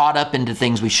caught up into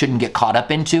things we shouldn't get caught up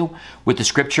into with the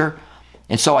scripture.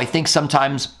 And so I think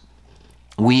sometimes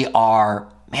we are,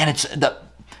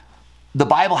 the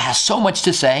Bible has so much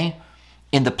to say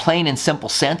in the plain and simple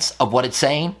sense of what it's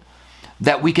saying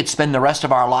that we could spend the rest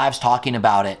of our lives talking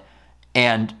about it,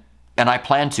 and I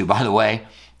plan to, by the way,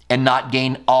 and not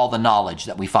gain all the knowledge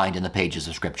that we find in the pages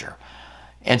of Scripture.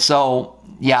 And so,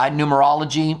 yeah,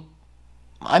 numerology,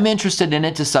 I'm interested in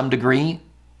it to some degree.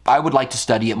 I would like to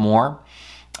study it more.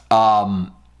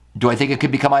 Do I think it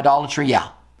could become idolatry? Yeah.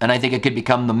 And I think it could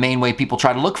become the main way people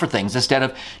try to look for things instead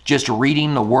of just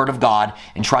reading the Word of God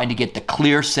and trying to get the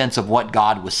clear sense of what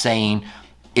God was saying.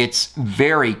 It's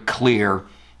very clear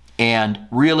and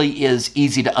really is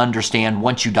easy to understand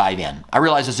once you dive in. I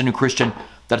realize as a new Christian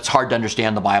that it's hard to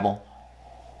understand the Bible.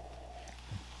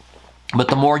 But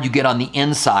the more you get on the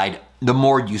inside, the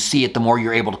more you see it, the more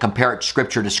you're able to compare it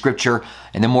Scripture to Scripture,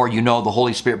 and the more you know the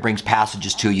Holy Spirit brings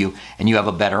passages to you, and you have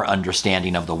a better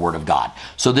understanding of the Word of God.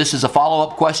 So this is a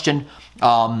follow-up question.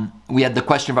 We had the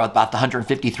question about the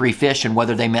 153 fish and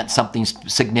whether they meant something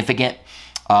significant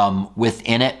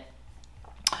within it.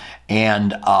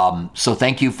 And so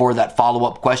thank you for that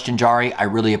follow-up question, Jari. I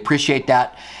really appreciate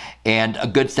that. And a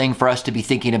good thing for us to be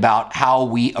thinking about how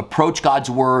we approach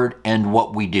God's Word and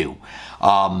what we do.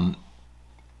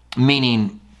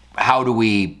 Meaning, how do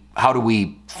we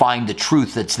find the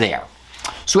truth that's there?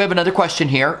 So we have another question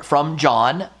here from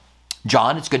John.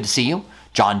 John, it's good to see you.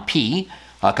 John P.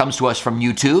 Comes to us from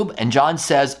YouTube. And John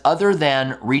says, other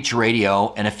than Reach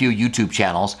Radio and a few YouTube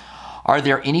channels, are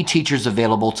there any teachers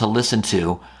available to listen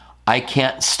to? I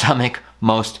can't stomach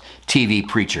most TV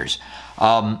preachers.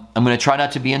 I'm going to try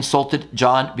not to be insulted,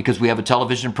 John, because we have a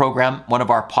television program. One of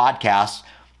our podcasts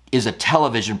is a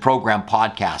television program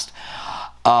podcast.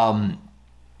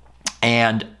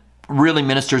 And really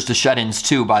ministers to shut-ins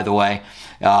too, by the way.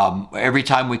 Every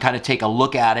time we kind of take a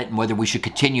look at it and whether we should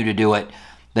continue to do it,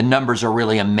 the numbers are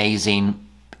really amazing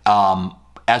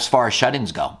as far as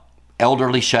shut-ins go.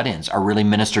 Elderly shut-ins are really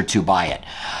ministered to by it.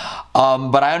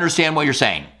 But I understand what you're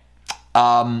saying.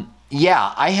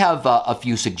 Yeah, I have a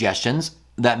few suggestions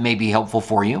that may be helpful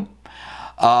for you.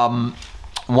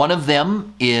 One of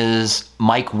them is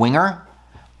Mike Winger.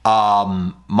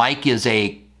 Mike is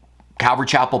a Calvary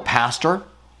Chapel pastor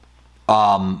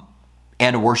and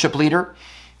a worship leader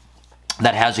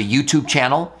that has a YouTube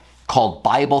channel called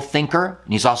Bible Thinker.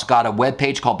 And he's also got a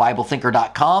webpage called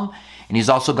BibleThinker.com. And he's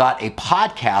also got a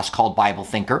podcast called Bible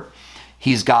Thinker.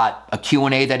 He's got a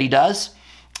Q&A that he does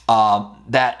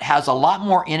that has a lot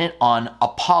more in it on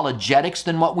apologetics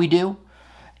than what we do.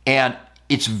 And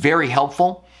it's very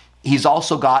helpful. He's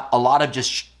also got a lot of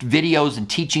just videos and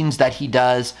teachings that he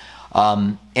does.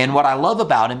 And what I love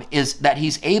about him is that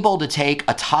he's able to take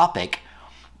a topic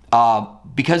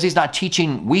because he's not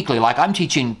teaching weekly, like I'm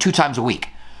teaching 2 times a week.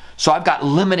 So I've got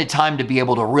limited time to be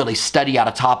able to really study out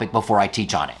a topic before I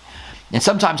teach on it. And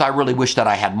sometimes I really wish that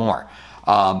I had more.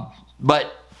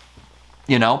 But,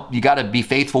 you know, you got to be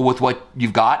faithful with what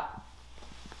you've got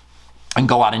and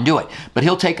go out and do it. But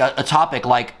he'll take a topic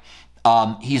like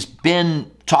he's been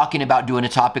talking about doing a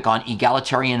topic on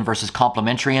egalitarian versus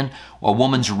complementarian, a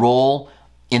woman's role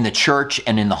in the church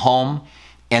and in the home,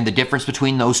 and the difference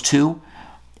between those two.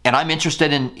 And I'm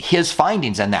interested in his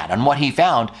findings on that, and what he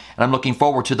found, and I'm looking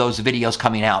forward to those videos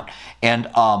coming out. And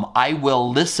I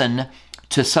will listen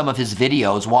to some of his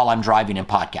videos while I'm driving in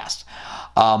podcasts.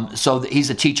 So he's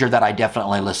a teacher that I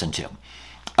definitely listen to.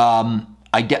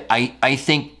 I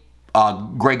think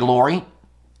Greg Laurie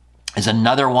is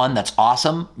another one that's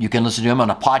awesome. You can listen to him on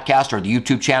a podcast or the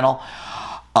YouTube channel.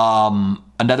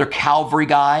 Another Calvary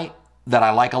guy that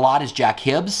I like a lot is Jack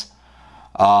Hibbs.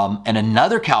 And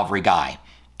another Calvary guy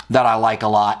that I like a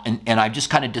lot, and I just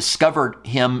kind of discovered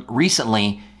him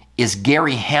recently, is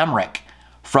Gary Hamrick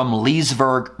from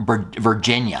Leesburg,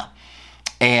 Virginia.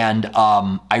 And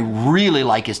I really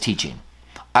like his teaching.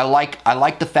 I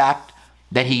like the fact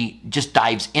that he just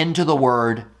dives into the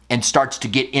Word and starts to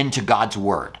get into God's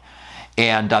Word.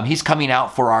 And he's coming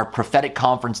out for our prophetic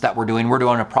conference that we're doing. We're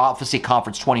doing a prophecy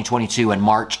conference 2022 in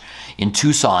March in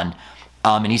Tucson,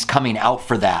 and he's coming out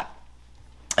for that.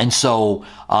 And so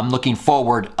I'm looking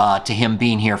forward to him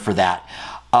being here for that.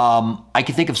 I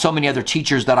can think of so many other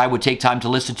teachers that I would take time to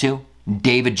listen to.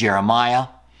 David Jeremiah.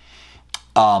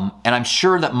 And I'm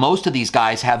sure that most of these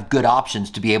guys have good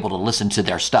options to be able to listen to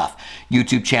their stuff.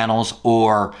 YouTube channels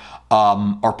or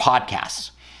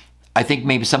podcasts. I think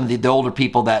maybe some of the older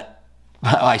people that,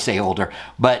 I say older,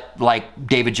 but like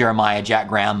David Jeremiah, Jack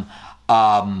Graham,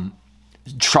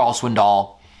 Charles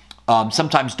Swindoll,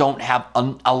 sometimes don't have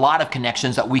a lot of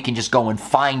connections that we can just go and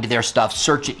find their stuff,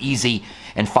 search it easy,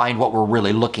 and find what we're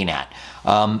really looking at.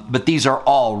 But these are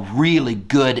all really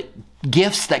good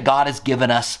gifts that God has given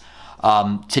us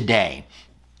today.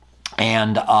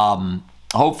 And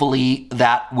hopefully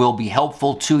that will be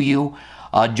helpful to you.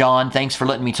 John, thanks for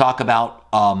letting me talk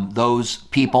about those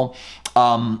people.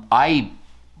 I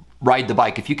ride the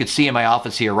bike. If you could see in my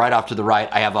office here, right off to the right,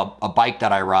 I have a bike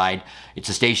that I ride. It's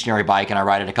a stationary bike, and I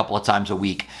ride it a couple of times a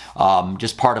week,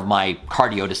 just part of my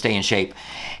cardio to stay in shape.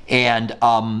 And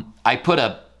I put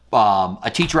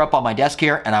a teacher up on my desk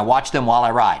here, and I watch them while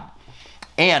I ride.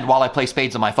 And while I play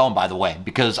spades on my phone, by the way,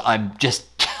 because I'm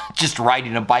just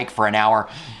riding a bike for an hour.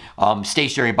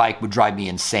 Stationary bike would drive me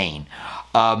insane.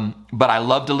 But I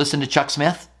love to listen to Chuck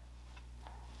Smith,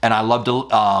 and I love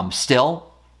to still.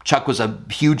 Chuck was a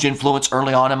huge influence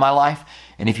early on in my life.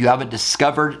 And if you haven't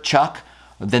discovered Chuck,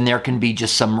 then there can be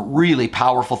just some really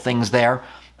powerful things there.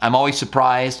 I'm always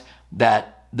surprised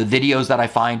that the videos that I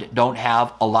find don't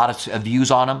have a lot of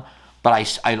views on them.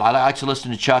 But I like to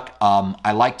listen to Chuck.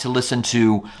 I like to listen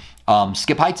to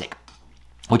Skip Heitzig,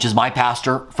 which is my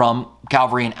pastor from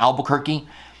Calvary in Albuquerque.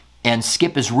 And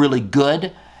Skip is really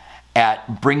good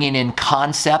at bringing in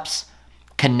concepts,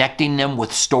 connecting them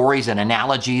with stories and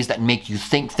analogies that make you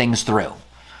think things through.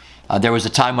 There was a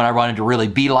time when I wanted to really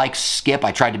be like Skip.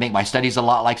 I tried to make my studies a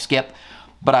lot like Skip,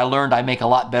 but I learned I make a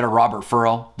lot better Robert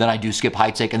Furrow than I do Skip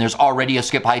Heitzig, and there's already a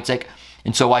Skip Heitzig,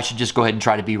 and so I should just go ahead and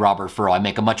try to be Robert Furrow. I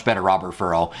make a much better Robert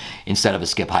Furrow instead of a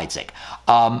Skip Heitzig.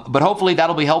 But hopefully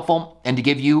that'll be helpful and to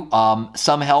give you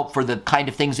some help for the kind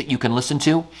of things that you can listen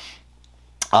to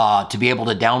be able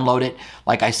to download it.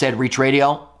 Like I said, Reach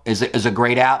Radio is a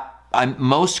great app.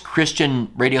 Most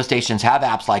Christian radio stations have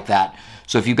apps like that.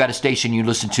 So if you've got a station you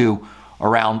listen to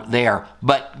around there,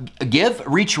 but give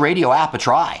Reach Radio app a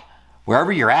try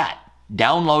wherever you're at.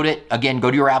 Download it. Again,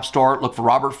 go to your app store, look for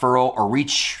Robert Furrow or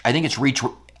Reach. I think it's Reach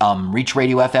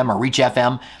Radio FM or Reach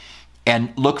FM,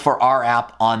 and look for our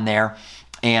app on there.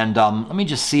 And let me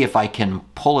just see if I can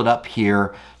pull it up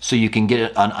here so you can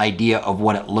get an idea of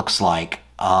what it looks like.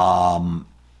 Yeah,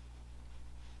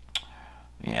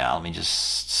 let me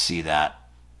just see that.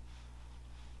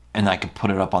 And I can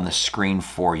put it up on the screen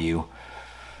for you.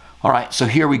 All right, so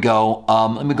here we go.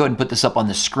 Let me go ahead and put this up on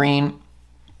the screen.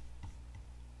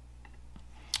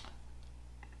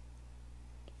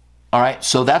 All right,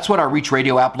 so that's what our Reach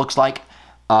Radio app looks like.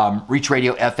 Reach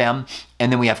Radio FM.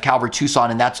 And then we have Calvary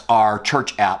Tucson, and that's our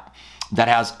church app that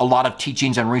has a lot of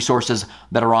teachings and resources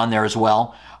that are on there as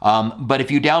well. But if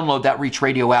you download that Reach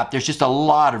Radio app, there's just a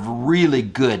lot of really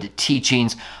good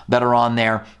teachings that are on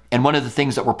there. And one of the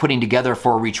things that we're putting together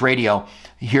for Reach Radio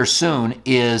here soon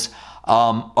is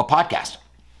a podcast,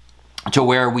 to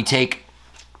where we take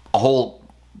a whole,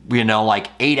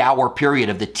 like 8-hour period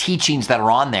of the teachings that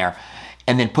are on there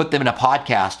and then put them in a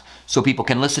podcast so people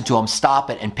can listen to them, stop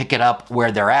it, and pick it up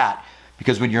where they're at.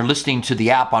 Because when you're listening to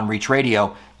the app on Reach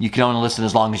Radio, you can only listen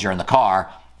as long as you're in the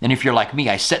car. And if you're like me,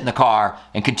 I sit in the car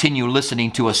and continue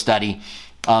listening to a study,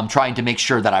 trying to make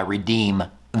sure that I redeem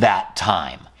that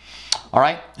time. All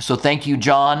right, so thank you,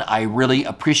 John. I really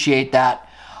appreciate that.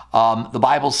 The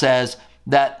Bible says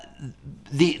that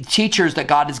the teachers that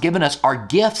God has given us are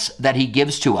gifts that he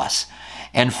gives to us.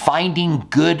 And finding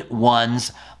good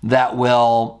ones that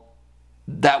will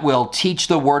teach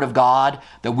the Word of God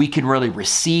that we can really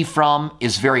receive from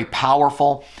is very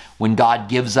powerful when God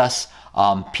gives us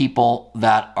people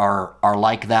that are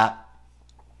like that.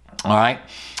 All right,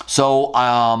 so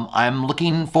I'm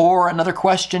looking for another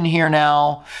question here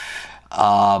now.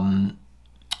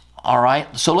 All right,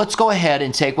 so let's go ahead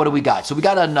and take, what do we got? So we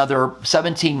got another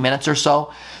 17 minutes or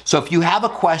so. So if you have a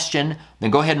question, then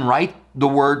go ahead and write the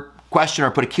word question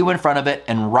or put a Q in front of it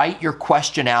and write your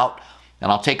question out, and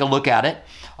I'll take a look at it.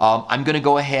 I'm going to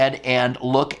go ahead and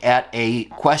look at a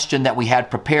question that we had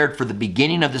prepared for the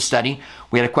beginning of the study.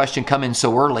 We had a question come in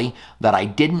so early that I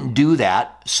didn't do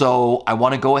that, so I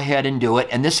want to go ahead and do it.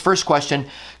 And this first question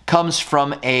comes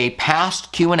from a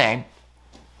past Q&A,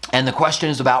 and the question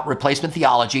is about replacement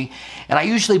theology. And I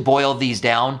usually boil these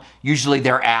down. Usually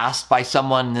they're asked by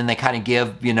someone, and then they kind of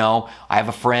give, I have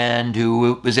a friend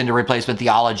who is into replacement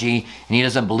theology, and he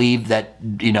doesn't believe that,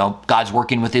 God's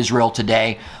working with Israel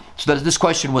today. So this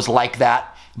question was like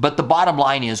that. But the bottom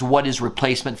line is, what is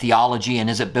replacement theology and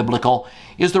is it biblical,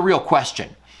 is the real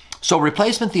question. So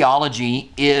replacement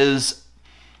theology is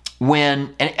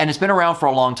when, and it's been around for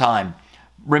a long time.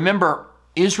 Remember,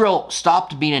 Israel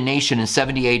stopped being a nation in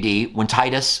 70 AD when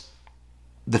Titus,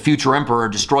 the future emperor,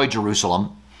 destroyed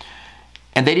Jerusalem,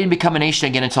 and they didn't become a nation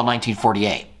again until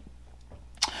 1948.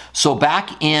 So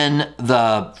back in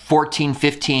the 14,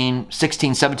 15,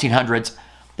 16, 1700s,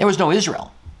 there was no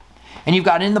Israel. And you've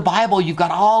got in the Bible, you've got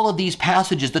all of these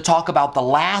passages that talk about the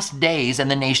last days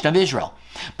and the nation of Israel.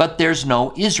 But there's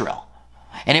no Israel.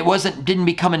 And it didn't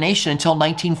become a nation until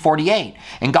 1948.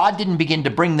 And God didn't begin to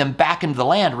bring them back into the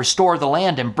land, restore the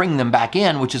land and bring them back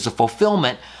in, which is a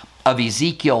fulfillment of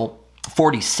Ezekiel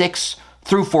 46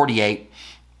 through 48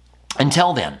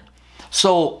 until then.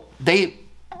 So they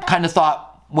kind of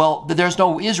thought, well, there's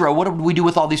no Israel. What do we do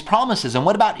with all these promises? And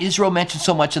what about Israel mentioned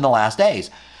so much in the last days?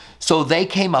 So they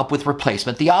came up with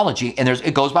replacement theology. And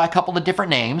it goes by a couple of different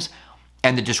names.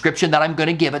 And the description that I'm going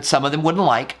to give it, some of them wouldn't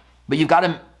like, but you've got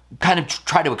to kind of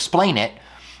try to explain it.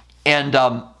 And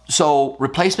so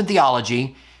replacement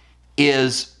theology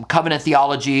is covenant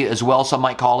theology as well, some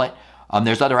might call it.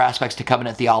 There's other aspects to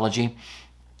covenant theology.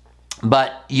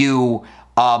 But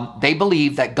they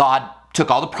believe that God took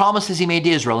all the promises he made to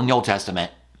Israel in the Old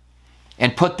Testament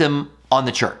and put them on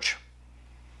the church.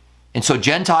 And so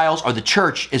Gentiles, or the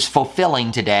church, is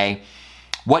fulfilling today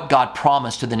what God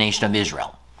promised to the nation of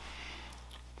Israel.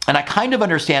 And I kind of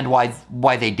understand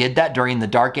why they did that during the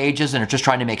Dark Ages and are just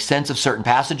trying to make sense of certain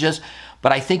passages.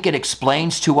 But I think it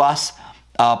explains to us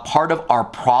part of our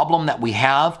problem that we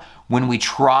have when we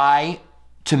try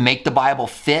to make the Bible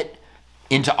fit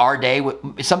into our day.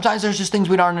 Sometimes there's just things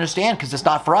we don't understand because it's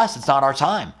not for us. It's not our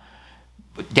time.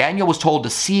 But Daniel was told to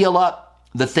seal up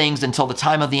the things until the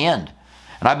time of the end.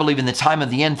 And I believe in the time of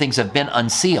the end, things have been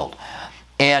unsealed.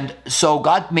 And so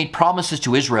God made promises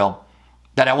to Israel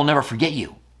that I will never forget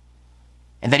you,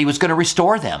 and that he was going to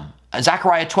restore them.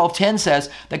 Zechariah 12:10 says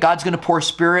that God's going to pour a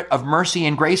spirit of mercy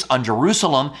and grace on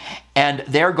Jerusalem, and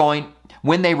they're going,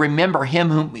 when they remember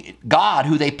God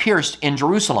who they pierced in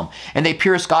Jerusalem. And they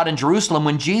pierced God in Jerusalem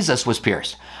when Jesus was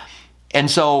pierced. And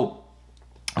so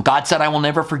God said, I will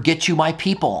never forget you, my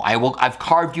people. I've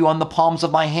carved you on the palms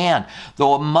of my hand.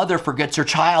 Though a mother forgets her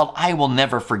child, I will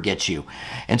never forget you.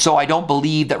 And so I don't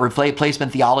believe that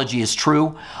replacement theology is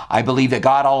true. I believe that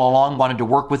God all along wanted to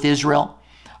work with Israel.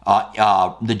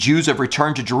 The Jews have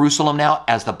returned to Jerusalem now,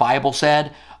 as the Bible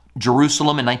said.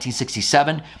 Jerusalem in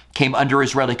 1967 came under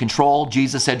Israeli control.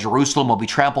 Jesus said Jerusalem will be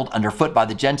trampled underfoot by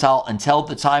the Gentile until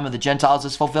the time of the Gentiles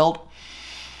is fulfilled.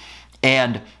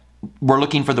 And we're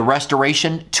looking for the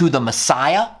restoration to the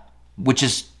Messiah, which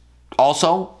is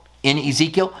also in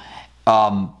Ezekiel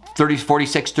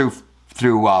 46 through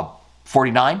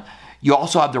 49. You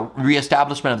also have the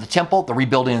reestablishment of the temple, the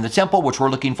rebuilding of the temple, which we're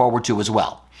looking forward to as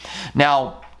well.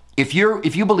 Now, if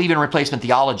you believe in replacement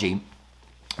theology,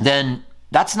 then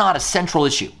that's not a central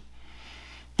issue.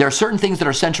 There are certain things that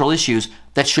are central issues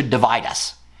that should divide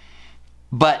us,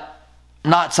 but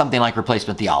not something like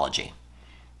replacement theology.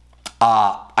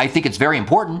 I think it's very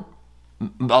important.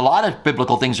 A lot of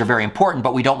biblical things are very important,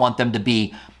 but we don't want them to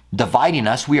be dividing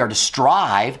us. We are to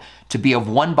strive to be of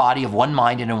one body, of one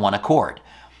mind, and in one accord.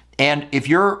 And if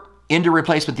you're into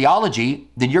replacement theology,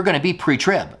 then you're going to be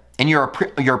pre-trib. And you're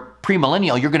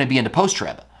premillennial, you're going to be into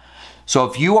post-trib. So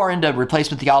if you are into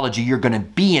replacement theology, you're going to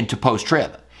be into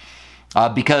post-trib.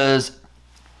 Because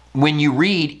when you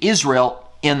read Israel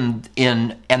and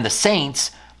the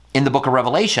saints in the book of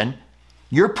Revelation,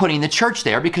 you're putting the church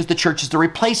there because the church is the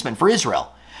replacement for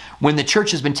Israel. When the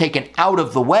church has been taken out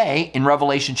of the way in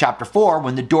Revelation chapter 4,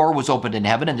 when the door was opened in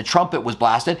heaven and the trumpet was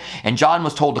blasted and John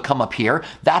was told to come up here,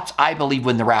 that's, I believe,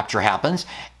 when the rapture happens.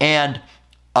 And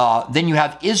then you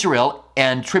have Israel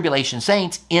and tribulation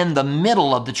saints in the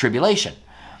middle of the tribulation.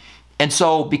 And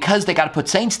so because they got to put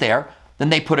saints there, then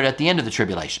they put it at the end of the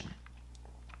tribulation.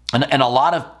 And a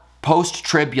lot of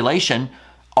post-tribulation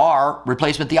are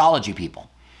replacement theology people.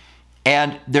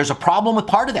 And there's a problem with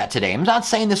part of that today. I'm not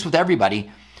saying this with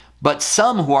everybody, but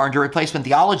some who are into replacement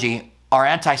theology are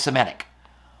anti-Semitic.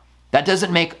 That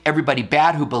doesn't make everybody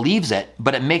bad who believes it,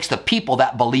 but it makes the people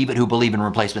that believe it, who believe in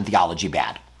replacement theology,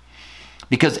 bad.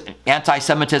 Because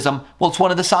anti-Semitism, well, it's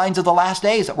one of the signs of the last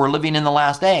days, that we're living in the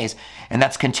last days, and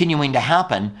that's continuing to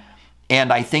happen.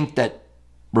 And I think that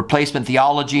replacement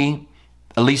theology,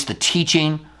 at least the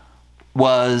teaching,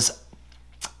 was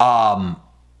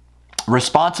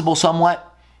responsible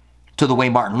somewhat to the way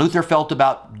Martin Luther felt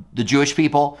about the Jewish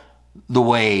people, the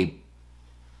way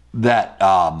that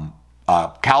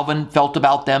Calvin felt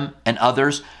about them, and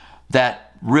others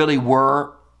that really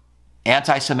were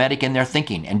anti-Semitic in their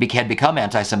thinking and had become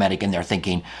anti-Semitic in their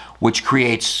thinking, which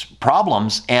creates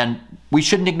problems, and we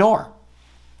shouldn't ignore.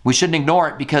 We shouldn't ignore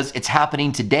it because it's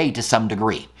happening today to some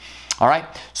degree. All right,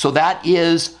 so that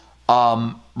is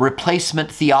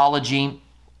replacement theology.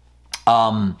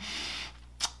 I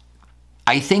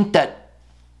think that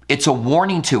it's a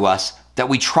warning to us that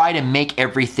we try to make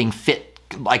everything fit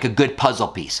like a good puzzle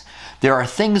piece. There are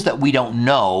things that we don't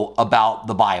know about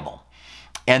the Bible,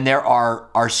 and there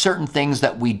are certain things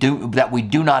that we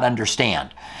do not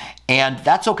understand, and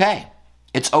that's okay.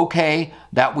 It's okay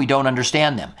that we don't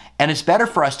understand them. And it's better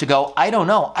for us to go, I don't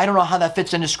know how that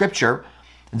fits into Scripture,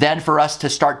 than for us to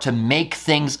start to make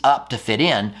things up to fit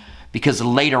in, because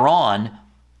later on,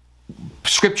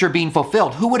 Scripture being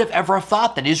fulfilled, who would have ever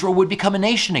thought that Israel would become a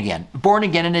nation again, born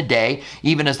again in a day,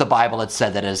 even as the Bible had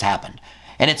said that it has happened.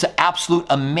 And it's an absolute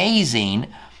amazing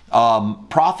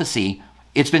prophecy.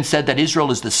 It's been said that Israel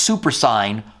is the super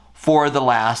sign for the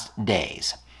last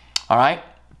days. All right?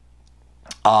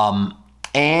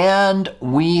 And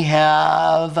we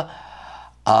have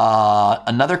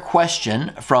another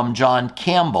question from John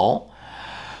Campbell.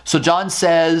 So John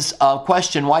says,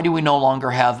 question, why do we no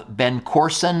longer have Ben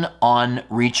Corson on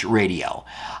Reach Radio?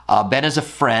 Ben is a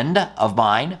friend of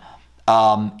mine,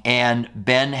 and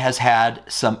Ben has had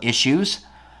some issues.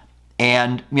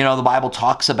 And, you know, the Bible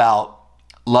talks about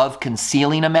love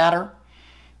concealing a matter.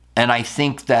 And I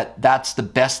think that that's the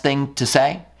best thing to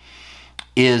say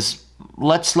is,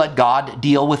 let's let God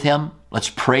deal with him. Let's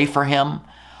pray for him.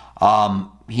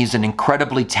 He's an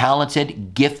incredibly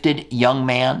talented, gifted young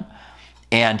man,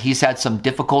 and he's had some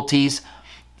difficulties.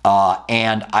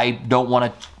 And I don't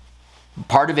want to,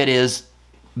 part of it is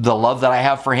the love that I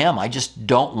have for him. I just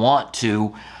don't want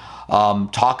to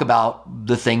talk about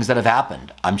the things that have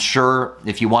happened. I'm sure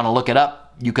if you want to look it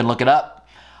up, you can look it up.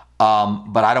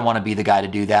 But I don't want to be the guy to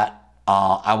do that.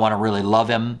 I want to really love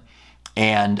him.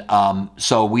 And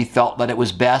so we felt that it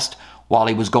was best while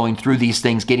he was going through these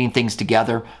things, getting things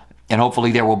together, and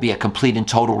hopefully there will be a complete and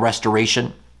total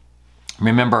restoration.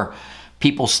 Remember,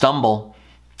 people stumble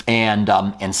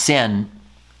and sin,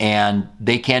 and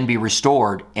they can be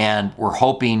restored, and we're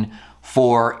hoping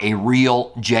for a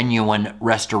real, genuine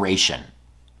restoration.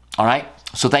 All right?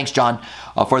 So thanks, John,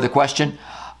 for the question.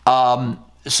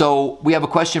 So we have a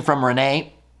question from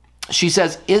Renee. She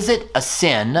says, is it a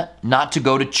sin not to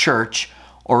go to church,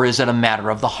 or is it a matter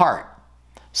of the heart?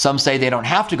 Some say they don't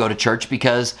have to go to church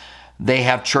because they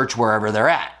have church wherever they're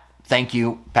at. Thank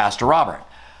you, Pastor Robert.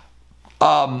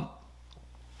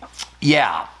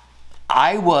 Yeah,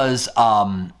 I was,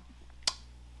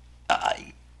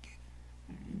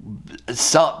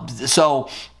 so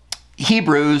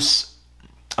Hebrews,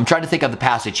 I'm trying to think of the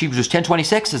passage, Hebrews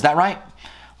 10:26, is that right?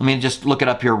 Let me just look it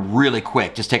up here really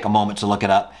quick. Just take a moment to look it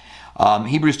up.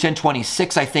 Hebrews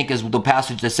 10:26, I think, is the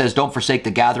passage that says, don't forsake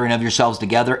the gathering of yourselves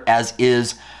together, as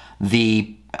is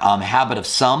the habit of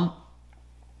some.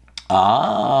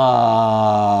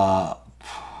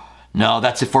 No,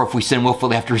 that's it. For if we sin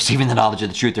willfully after receiving the knowledge of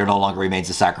the truth, there no longer remains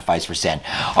a sacrifice for sin.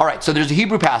 All right, so there's a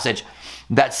Hebrew passage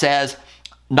that says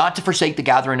not to forsake the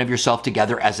gathering of yourself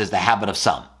together, as is the habit of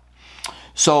some.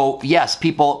 So yes,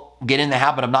 people get in the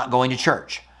habit of not going to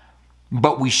church,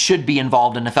 but we should be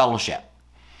involved in the fellowship.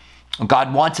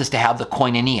 God wants us to have the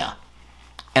koinonia.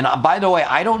 And by the way,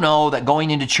 I don't know that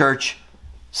going into church,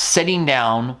 sitting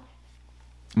down,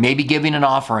 maybe giving an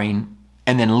offering,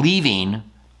 and then leaving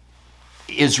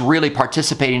is really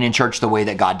participating in church the way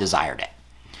that God desired it.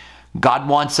 God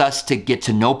wants us to get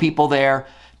to know people there,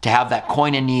 to have that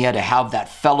koinonia, to have that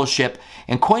fellowship.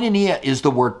 And koinonia is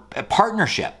the word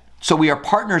partnership. So we are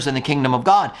partners in the kingdom of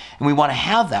God, and we want to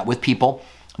have that with people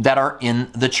that are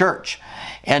in the church.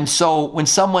 And so when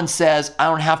someone says, I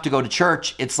don't have to go to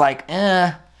church, it's like,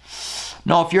 no,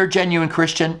 if you're a genuine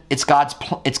Christian, it's God's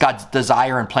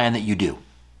desire and plan that you do.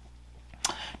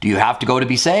 Do you have to go to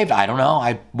be saved? I don't know.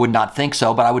 I would not think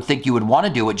so, but I would think you would want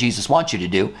to do what Jesus wants you to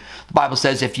do. The Bible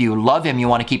says if you love him, you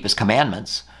want to keep his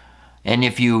commandments. And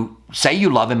if you say you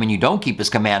love him and you don't keep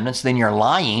his commandments, then you're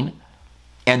lying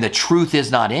and the truth is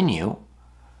not in you.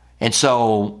 And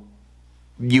so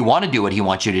you want to do what he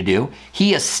wants you to do.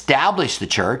 He established the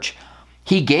church.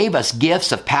 He gave us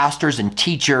gifts of pastors and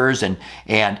teachers, and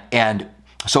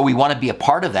so we want to be a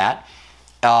part of that.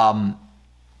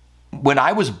 When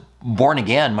I was born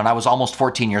again, when I was almost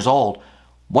 14 years old,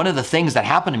 one of the things that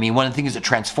happened to me, one of the things that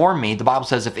transformed me, the Bible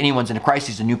says if anyone's in Christ,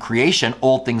 he's a new creation,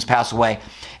 old things pass away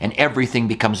and everything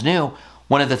becomes new.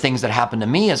 One of the things that happened to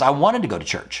me is I wanted to go to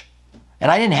church,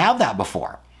 and I didn't have that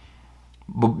before.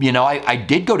 You know, I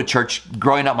did go to church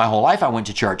growing up my whole life. I went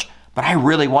to church, but I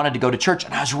really wanted to go to church,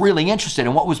 and I was really interested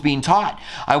in what was being taught.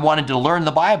 I wanted to learn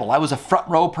the Bible. I was a front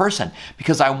row person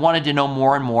because I wanted to know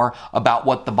more and more about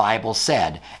what the Bible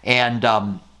said. And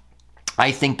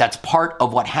I think that's part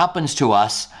of what happens to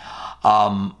us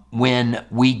when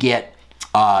we get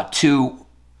to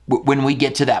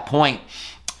that point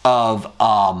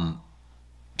of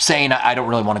saying I don't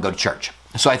really want to go to church.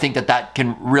 So I think that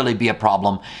can really be a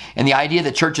problem. And the idea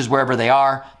that church is wherever they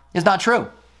are is not true,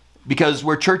 because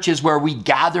where church is where we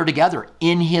gather together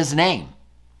in his name.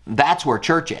 That's where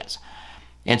church is.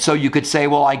 And so you could say,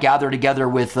 well, I gather together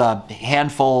with a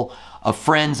handful of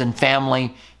friends and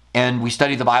family, and we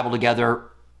study the Bible together,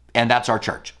 and that's our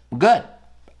church. Good.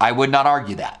 I would not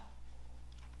argue that.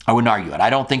 I wouldn't argue it. I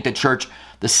don't think the church,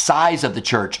 the size of the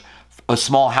church, a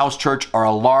small house church or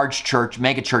a large church,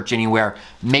 mega church anywhere,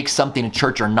 makes something a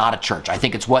church or not a church. I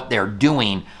think it's what they're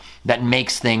doing that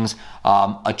makes things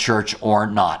a church or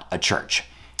not a church.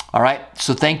 All right.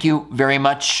 So thank you very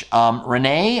much,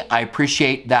 Renee. I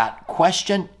appreciate that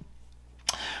question.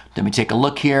 Let me take a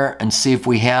look here and see if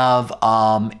we have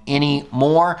any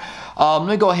more. Let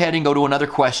me go ahead and go to another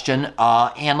question.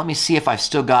 And let me see if I've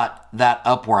still got that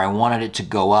up where I wanted it to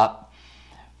go up.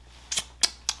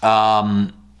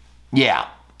 Yeah.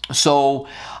 So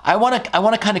I want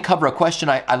to kind of cover a question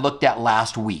I looked at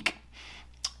last week.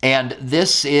 And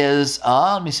this is,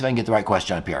 let me see if I can get the right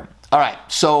question up here. All right.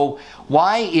 So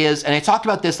why is, and I talked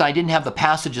about this, and I didn't have the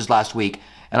passages last week,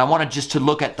 and I wanted just to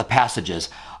look at the passages.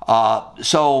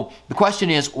 So the question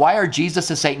is, why are Jesus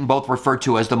and Satan both referred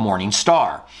to as the morning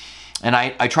star? And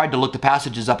I tried to look the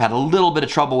passages up, had a little bit of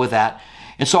trouble with that.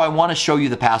 And so I want to show you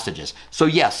the passages. So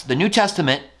yes, the New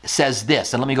Testament says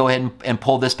this, and let me go ahead and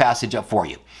pull this passage up for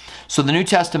you. So the New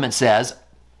Testament says,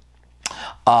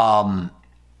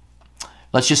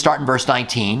 let's just start in verse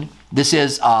 19. This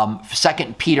is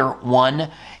 2 Peter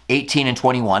 1, 18 and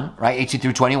 21, right? 18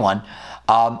 through 21.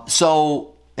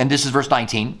 And this is verse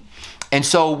 19. And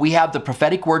so we have the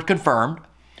prophetic word confirmed,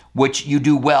 which you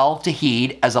do well to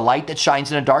heed as a light that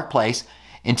shines in a dark place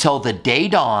until the day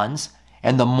dawns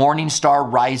and the morning star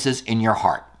rises in your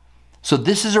heart. So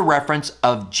this is a reference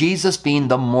of Jesus being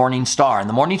the morning star. And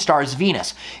the morning star is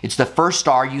Venus. It's the first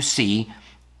star you see,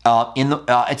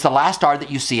 it's the last star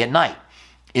that you see at night.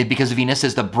 Because Venus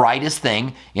is the brightest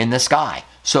thing in the sky.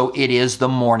 So it is the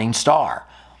morning star.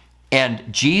 And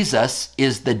Jesus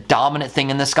is the dominant thing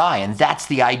in the sky. And that's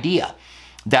the idea.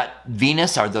 That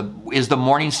Venus is the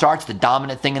morning star. It's the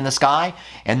dominant thing in the sky.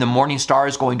 And the morning star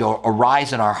is going to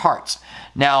arise in our hearts.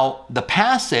 Now, the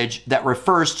passage that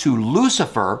refers to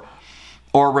Lucifer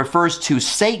or refers to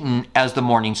Satan as the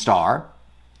morning star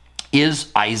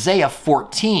is Isaiah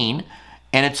 14,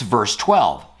 and it's verse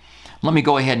 12. Let me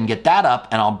go ahead and get that up,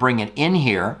 and I'll bring it in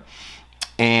here,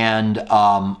 and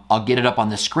I'll get it up on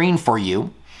the screen for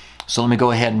you. So let me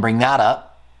go ahead and bring that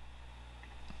up.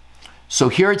 So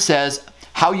here it says,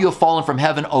 how you have fallen from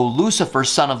heaven, O Lucifer,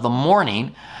 son of the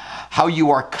morning, how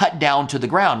you are cut down to the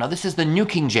ground. Now this is the New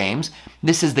King James.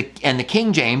 And the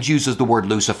King James uses the word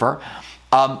Lucifer,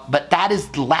 but that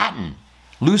is Latin.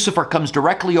 Lucifer comes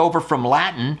directly over from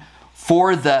Latin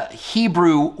for the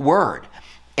Hebrew word.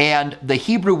 And the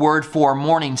Hebrew word for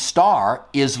morning star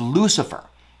is Lucifer.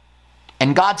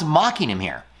 And God's mocking him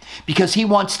here because he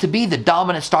wants to be the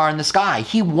dominant star in the sky.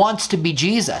 He wants to be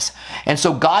Jesus. And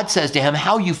so God says to him,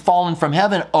 how you've fallen from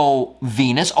heaven, O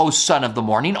Venus, O son of the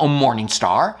morning, O morning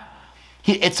star.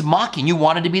 It's mocking. You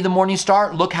wanted to be the morning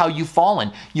star? Look how you've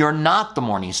fallen. You're not the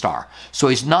morning star. So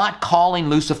he's not calling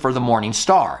Lucifer the morning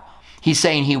star. He's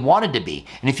saying he wanted to be.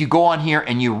 And if you go on here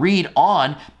and you read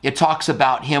on, it talks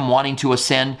about him wanting to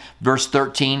ascend. Verse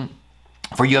 13,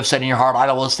 for you have said in your heart,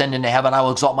 I will ascend into heaven. I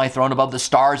will exalt my throne above the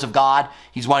stars of God.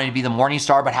 He's wanting to be the morning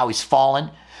star, but how he's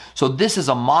fallen. So this is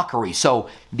a mockery. So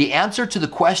the answer to the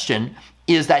question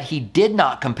is that he did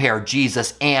not compare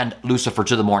Jesus and Lucifer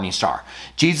to the morning star.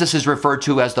 Jesus is referred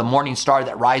to as the morning star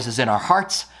that rises in our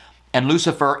hearts. And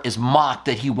Lucifer is mocked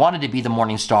that he wanted to be the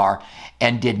morning star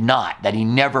and did not, that he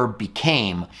never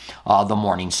became the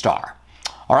morning star.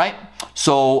 All right,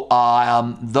 so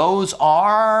those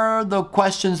are the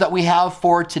questions that we have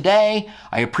for today.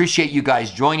 I appreciate you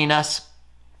guys joining us.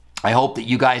 I hope that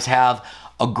you guys have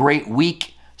a great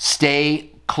week.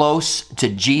 Stay close to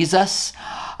Jesus.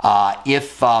 We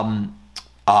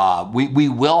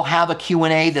will have a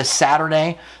Q&A this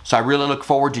Saturday, so I really look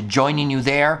forward to joining you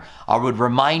there. I would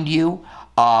remind you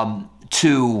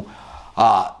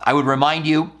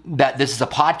that this is a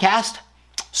podcast,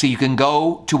 so you can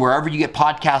go to wherever you get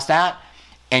podcasts at,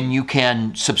 and you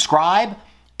can subscribe,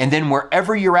 and then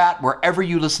wherever you're at, wherever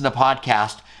you listen to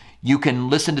podcasts, you can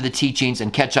listen to the teachings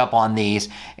and catch up on these.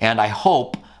 And I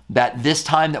hope that this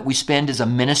time that we spend is a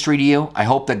ministry to you. I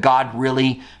hope that God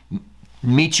really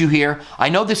meets you here. I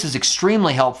know this is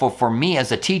extremely helpful for me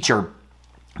as a teacher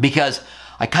because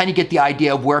I kind of get the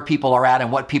idea of where people are at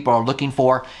and what people are looking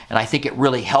for. And I think it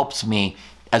really helps me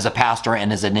as a pastor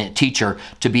and as a teacher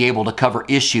to be able to cover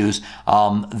issues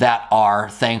that are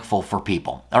thankful for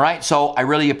people. All right, so I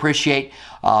really appreciate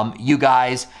you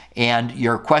guys and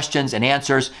your questions and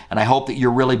answers, and I hope that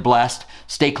you're really blessed.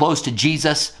 Stay close to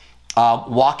Jesus.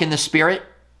 Walk in the Spirit.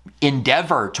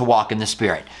 endeavor to walk in the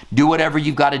Spirit. Do whatever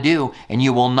you've got to do, and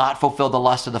you will not fulfill the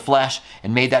lust of the flesh.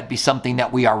 And may that be something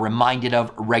that we are reminded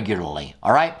of regularly.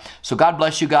 All right? So God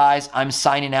bless you guys. I'm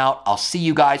signing out. I'll see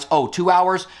you guys. Oh, 2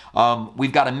 hours.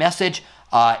 We've got a message.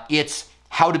 It's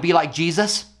how to be like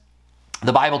Jesus.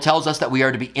 The Bible tells us that we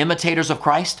are to be imitators of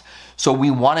Christ. So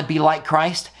we want to be like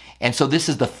Christ. And so this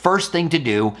is the first thing to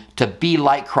do to be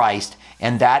like Christ.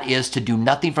 And that is to do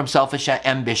nothing from selfish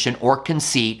ambition or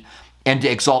conceit, and to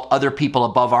exalt other people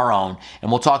above our own.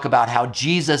 And we'll talk about how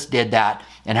Jesus did that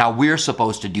and how we're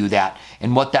supposed to do that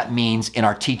and what that means in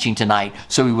our teaching tonight.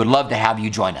 So we would love to have you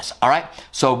join us. All right?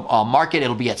 So mark it.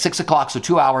 It'll be at 6 o'clock, so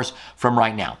 2 hours from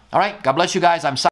right now. All right? God bless you guys. I'm